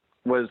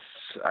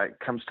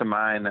comes to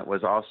mind that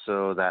was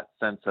also that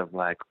sense of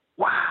like,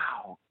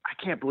 wow, I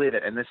can't believe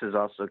it. And this is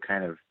also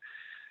kind of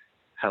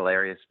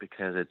hilarious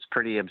because it's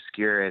pretty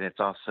obscure and it's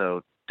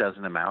also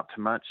doesn't amount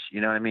to much.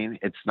 You know what I mean?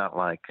 It's not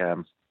like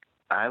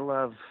I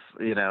love,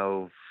 you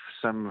know,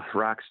 some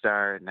rock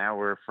star. Now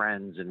we're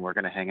friends and we're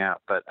going to hang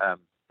out. But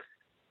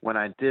when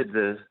I did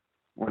the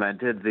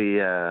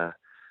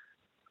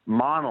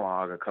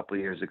monologue a couple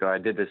of years ago, I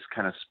did this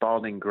kind of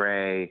Spalding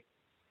Gray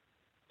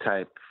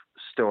type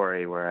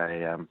story where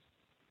I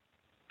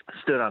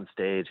stood on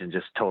stage and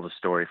just told a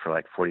story for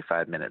like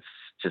 45 minutes,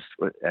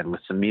 and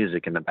with some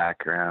music in the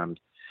background,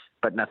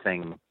 but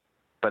nothing.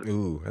 But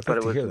ooh, I'd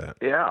like to hear that.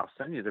 Yeah, I'll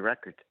send you the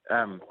record.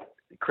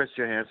 Chris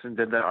Johansson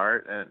did the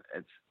art, and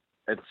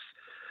it's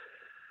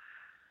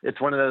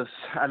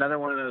another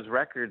one of those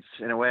records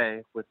in a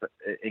way,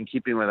 in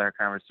keeping with our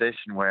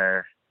conversation,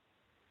 where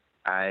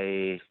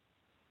I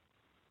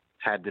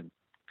had to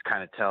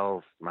kind of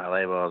tell my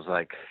label, I was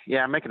like,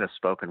 yeah, I'm making a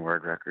spoken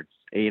word record,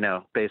 you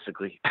know,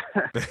 basically.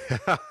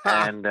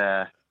 And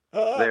they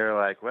were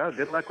like, well,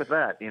 good luck with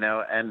that, you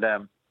know. And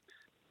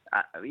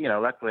you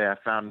know, luckily I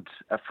found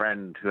a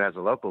friend who has a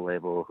local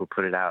label who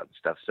put it out and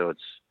stuff. So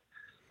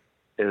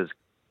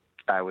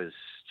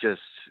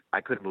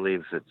I couldn't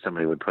believe that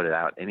somebody would put it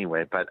out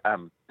anyway. But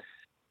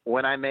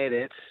when I made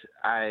it,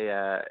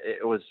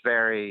 it was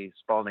very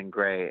Spalding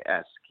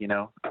Gray-esque, you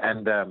know,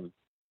 and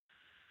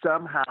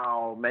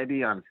somehow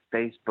maybe on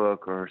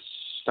Facebook or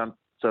some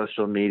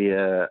social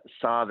media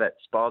saw that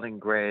Spalding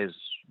Gray's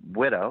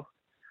widow,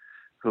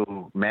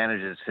 who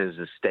manages his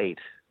estate,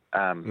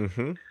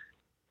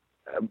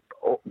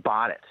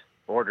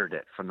 ordered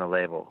it from the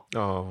label.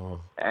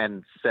 Oh.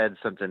 And said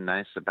something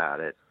nice about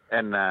it.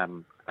 And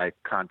I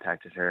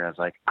contacted her. I was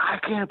like, I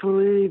can't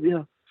believe, you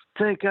know,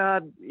 thank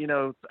God, you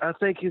know,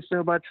 thank you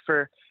so much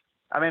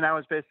I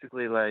was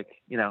basically like,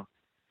 you know,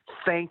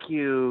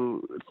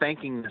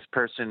 thanking this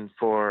person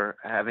for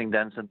having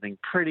done something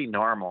pretty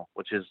normal,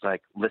 which is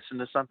like listen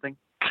to something.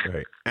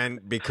 Right.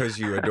 And because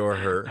you adore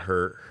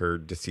her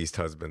deceased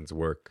husband's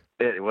work.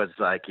 It was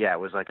like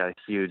a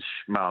huge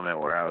moment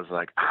where I was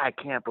like, I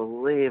can't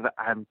believe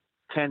I'm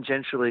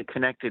tangentially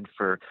connected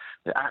for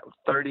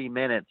 30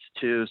 minutes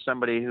to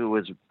somebody who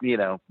was, you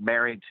know,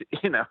 married to,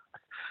 you know,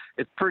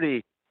 it's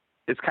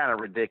kind of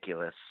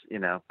ridiculous, you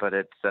know, but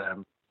it's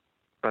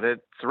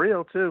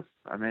real too.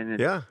 I mean,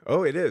 yeah.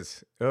 Oh, it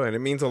is. Oh, and it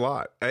means a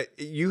lot.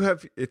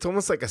 It's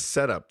almost like a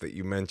setup that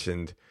you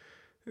mentioned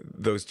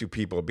those two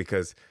people,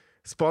 because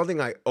Spalding,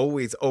 I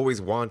always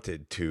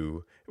wanted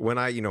to, when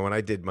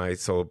I did my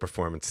solo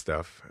performance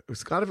stuff, a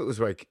lot of it was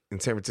like in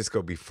San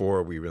Francisco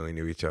before we really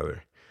knew each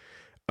other.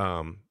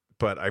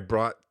 But I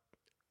brought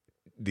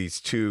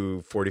these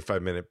two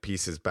 45-minute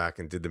pieces back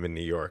and did them in New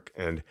York,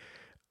 and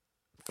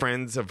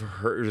friends of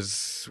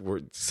hers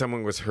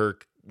someone was her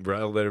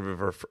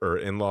relative or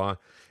in-law,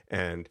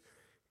 and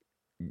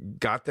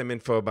got them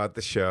info about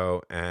the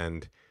show,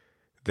 and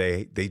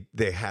they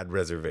had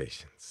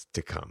reservations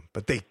to come,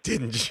 but they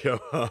didn't show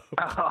up.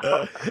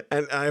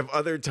 And I have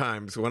other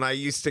times when I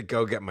used to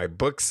go get my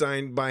book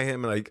signed by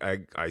him,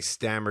 and I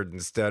stammered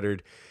and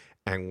stuttered.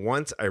 And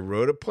once I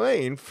rode a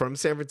plane from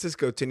San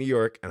Francisco to New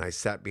York, and I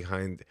sat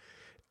behind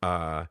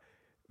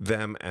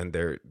them and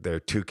their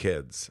two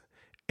kids,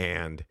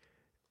 and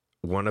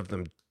one of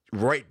them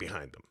right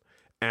behind them,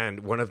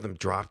 and one of them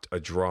dropped a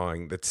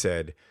drawing that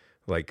said,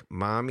 like,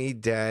 mommy,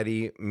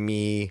 daddy,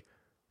 me.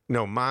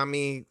 No,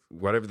 mommy,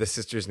 whatever the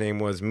sister's name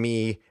was,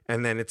 me,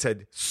 and then it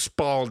said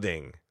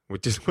Spalding,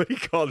 which is what he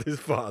called his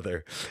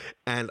father.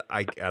 And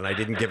I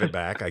didn't give it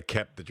back. I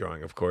kept the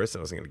drawing, of course. I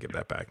wasn't going to give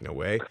that back. No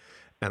way.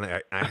 And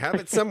I have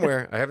it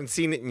somewhere. I haven't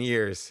seen it in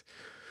years.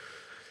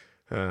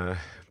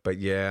 But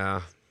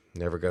yeah,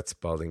 never got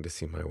Spalding to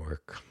see my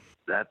work.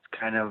 That's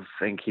kind of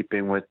in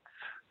keeping with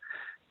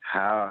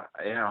how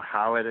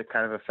it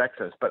kind of affects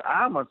us. But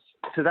I almost,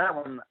 to that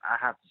one, I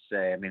have to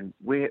say, I mean,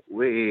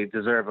 we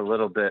deserve a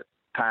little bit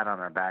pat on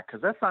our back,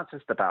 because that's not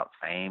just about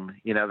fame.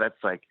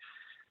 That's like,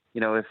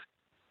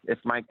 if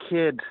my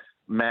kid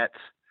met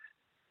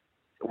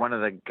one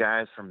of the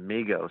guys from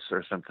Migos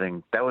or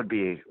something, that would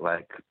be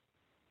like,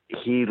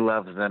 he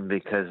loves them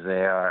because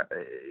they are,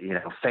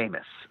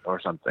 famous or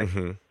something.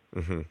 Mm-hmm,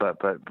 mm-hmm.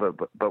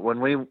 But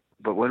when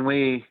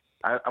we,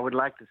 I would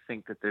like to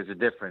think that there's a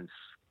difference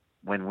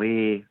when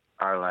we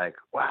are like,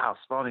 wow,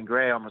 Spalding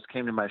Gray almost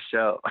came to my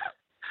show.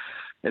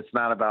 It's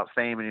not about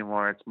fame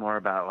anymore. It's more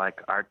about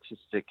like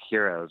artistic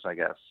heroes, I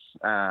guess.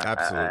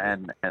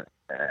 Absolutely.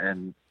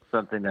 And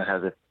something that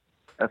has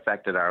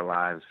affected our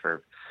lives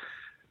for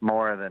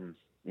more than,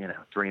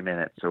 3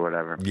 minutes or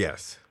whatever.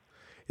 Yes.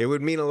 It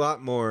would mean a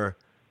lot more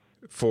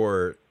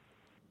for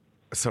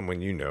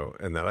someone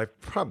and that I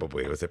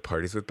probably was at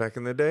parties with back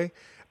in the day.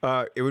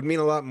 It would mean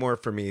a lot more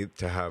for me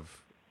to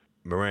have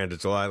Miranda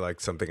July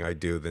like something I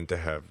do than to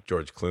have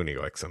George Clooney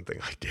like something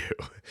I do.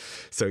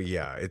 So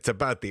yeah, it's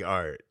about the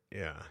art.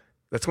 Yeah.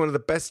 That's one of the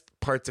best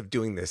parts of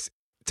doing this,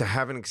 to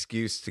have an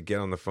excuse to get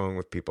on the phone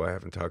with people I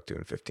haven't talked to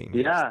in 15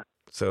 years. Yeah.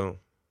 So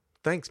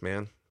thanks,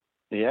 man.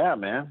 Yeah,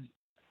 man.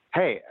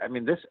 Hey, I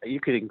mean,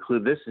 you could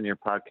include this in your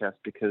podcast,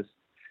 because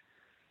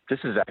this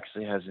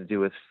actually has to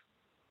do with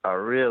a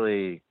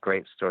really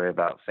great story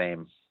about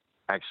fame.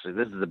 Actually,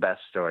 this is the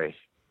best story.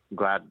 I'm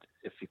glad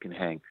if you can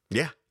hang.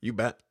 Yeah, you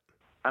bet.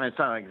 I mean, it's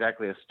not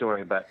exactly a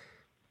story, but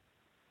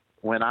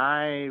when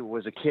I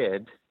was a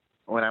kid,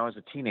 when I was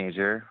a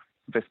teenager,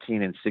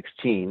 15 and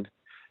 16,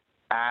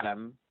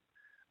 Adam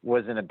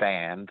was in a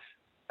band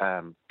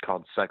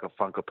called Psycho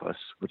Funkopus,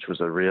 which was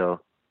a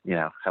real,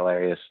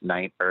 hilarious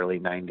early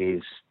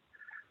 90s,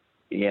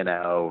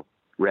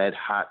 Red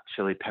Hot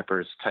Chili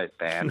Peppers type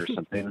band or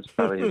something. It was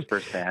probably his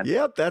first band.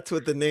 Yep, that's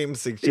what the name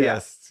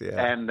suggests.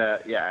 Yeah. And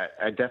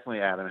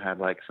Adam had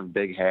like some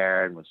big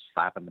hair and was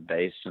slapping the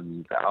bass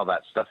and all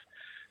that stuff.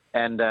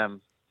 And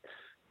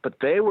but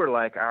they were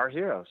like our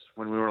heroes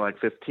when we were like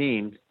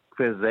 15,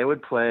 because they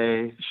would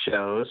play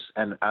shows,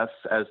 and us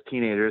as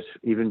teenagers,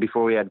 even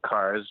before we had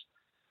cars,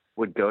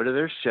 would go to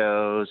their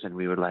shows, and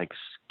we would like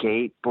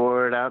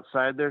skateboard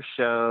outside their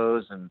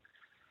shows and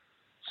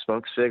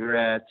smoke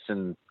cigarettes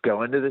and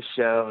go into the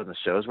show. And the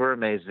shows were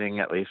amazing,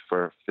 at least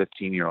for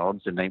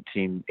 15-year-olds in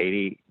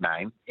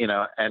 1989,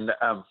 and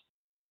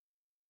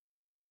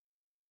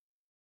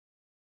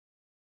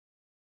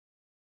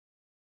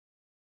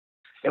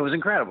it was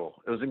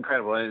incredible.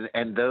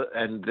 And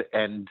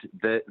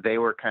they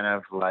were kind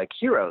of like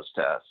heroes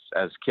to us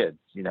as kids,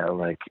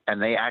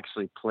 and they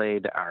actually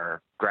played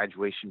our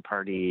graduation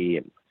party.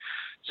 And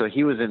so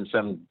he was in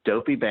some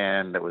dopey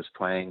band that was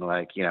playing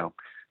like,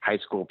 high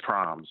school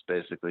proms,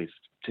 basically.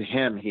 To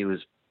him, he was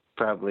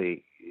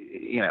probably,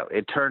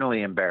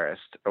 eternally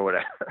embarrassed or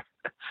whatever.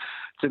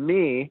 To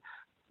me,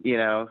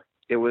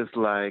 it was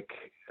like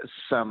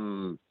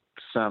some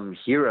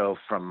hero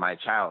from my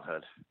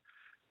childhood.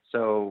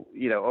 So,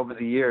 over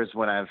the years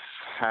when I've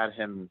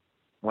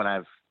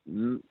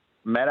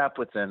met up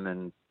with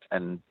him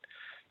and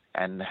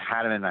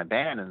had him in my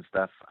band and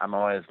stuff, I'm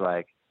always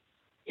like,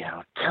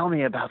 tell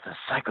me about the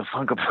Psycho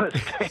Funkopus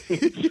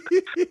stage.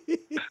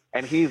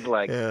 And he's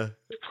like, yeah,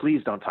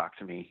 please don't talk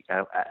to me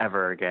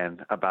ever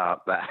again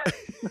about that.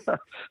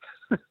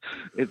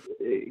 It's,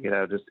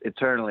 just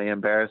eternally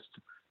embarrassed.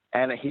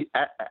 And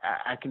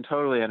I can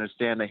totally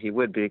understand that he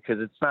would be, because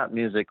it's not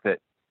music that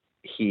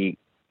he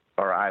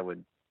or I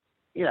would,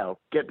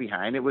 get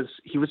behind.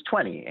 He was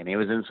 20 and he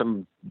was in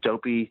some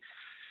dopey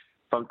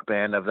funk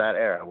band of that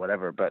era,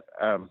 whatever. But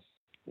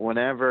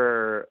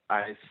whenever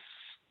I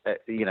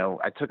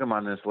took him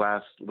on this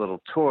last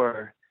little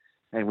tour,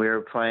 and we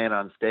were playing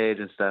on stage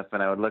and stuff,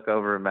 and I would look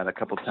over him at a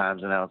couple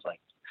times, and I was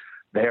like,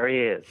 there he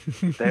is.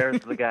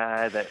 There's the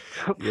guy that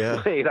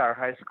played our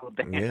high school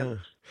dance. Yeah.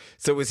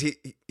 So was he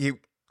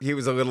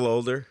was a little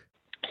older?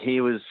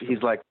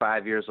 He's like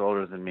 5 years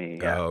older than me.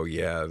 Yeah. Oh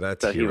yeah,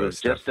 that's so he was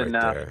just right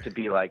enough there to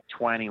be like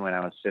 20 when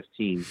I was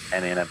 15,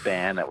 and in a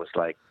band that was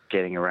like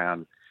getting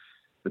around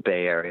the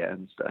Bay Area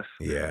and stuff.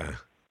 Yeah.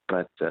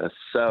 But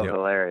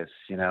hilarious,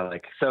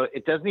 so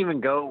it doesn't even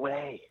go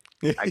away.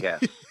 I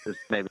guess is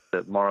maybe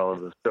the moral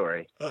of the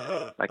story.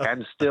 Like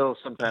I'm still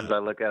sometimes I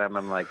look at him,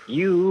 I'm like,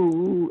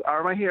 you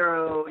are my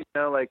hero. You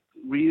know, like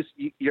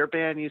your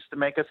band used to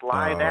make us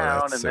lie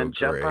down and then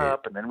jump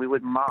up, and then we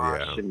would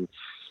mosh and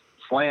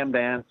slam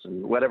dance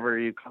and whatever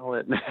you call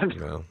it.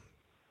 No.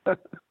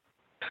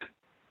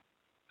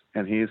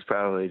 And he's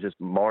probably just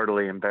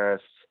mortally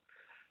embarrassed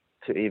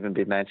to even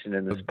be mentioned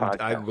in this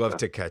podcast. I'd love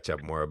to catch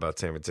up more about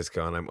San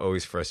Francisco, and I'm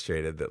always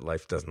frustrated that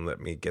life doesn't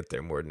let me get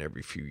there more than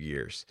every few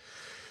years.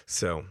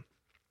 So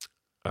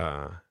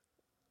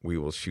we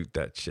will shoot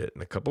that shit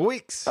in a couple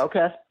weeks.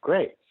 Okay,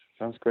 great.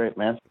 Sounds great,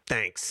 man.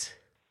 Thanks.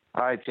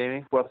 All right,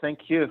 Jamie. Well,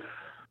 thank you.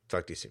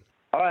 Talk to you soon.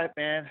 All right,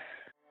 man.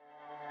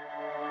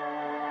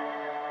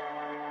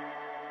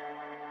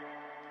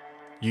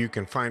 You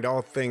can find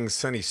all things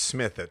Sonny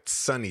Smith at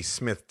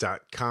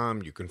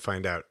sonnysmith.com. You can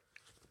find out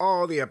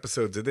all the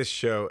episodes of this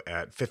show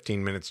at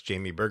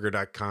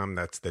 15minutesjamieberger.com.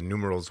 That's the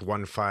numerals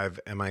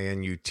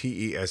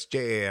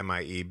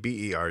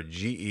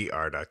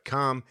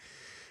 15minutesjamieberger.com.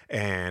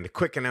 And a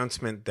quick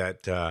announcement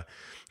that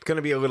it's going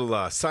to be a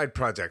little side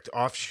project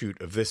offshoot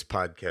of this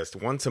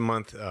podcast. Once a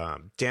month,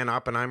 Dan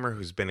Oppenheimer,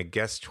 who's been a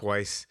guest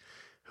twice,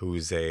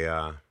 who's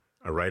a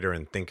writer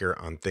and thinker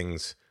on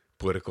things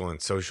political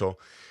and social.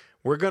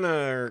 We're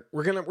gonna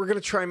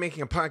try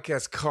making a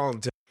podcast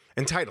called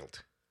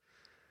Entitled.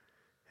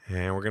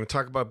 And we're going to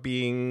talk about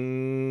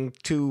being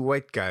two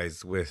white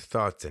guys with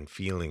thoughts and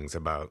feelings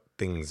about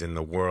things in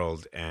the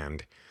world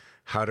and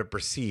how to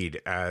proceed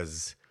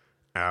as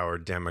our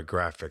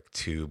demographic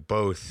to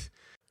both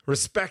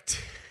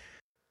respect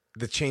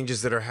the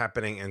changes that are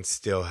happening and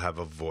still have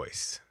a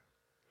voice.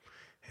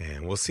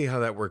 And we'll see how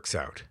that works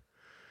out.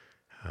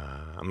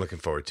 I'm looking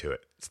forward to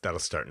it. That'll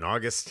start in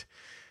August.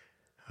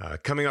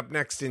 Coming up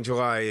next in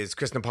July is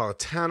Chris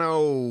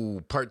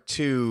Napolitano, part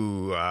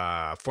 2,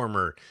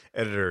 former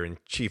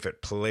editor-in-chief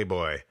at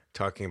Playboy,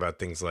 talking about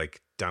things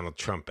like Donald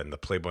Trump and the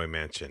Playboy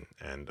Mansion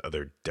and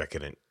other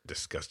decadent,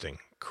 disgusting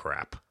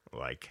crap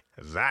like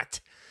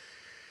that.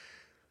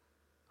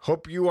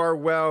 Hope you are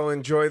well.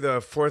 Enjoy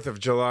the 4th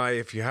of July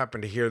if you happen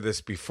to hear this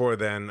before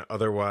then.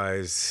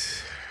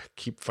 Otherwise,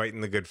 keep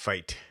fighting the good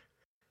fight.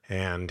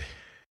 And,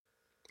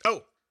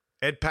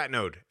 Ed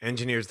Patnode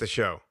engineers the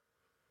show.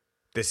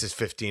 This is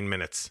 15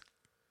 Minutes.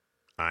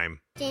 I'm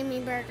Jamie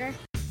Berger.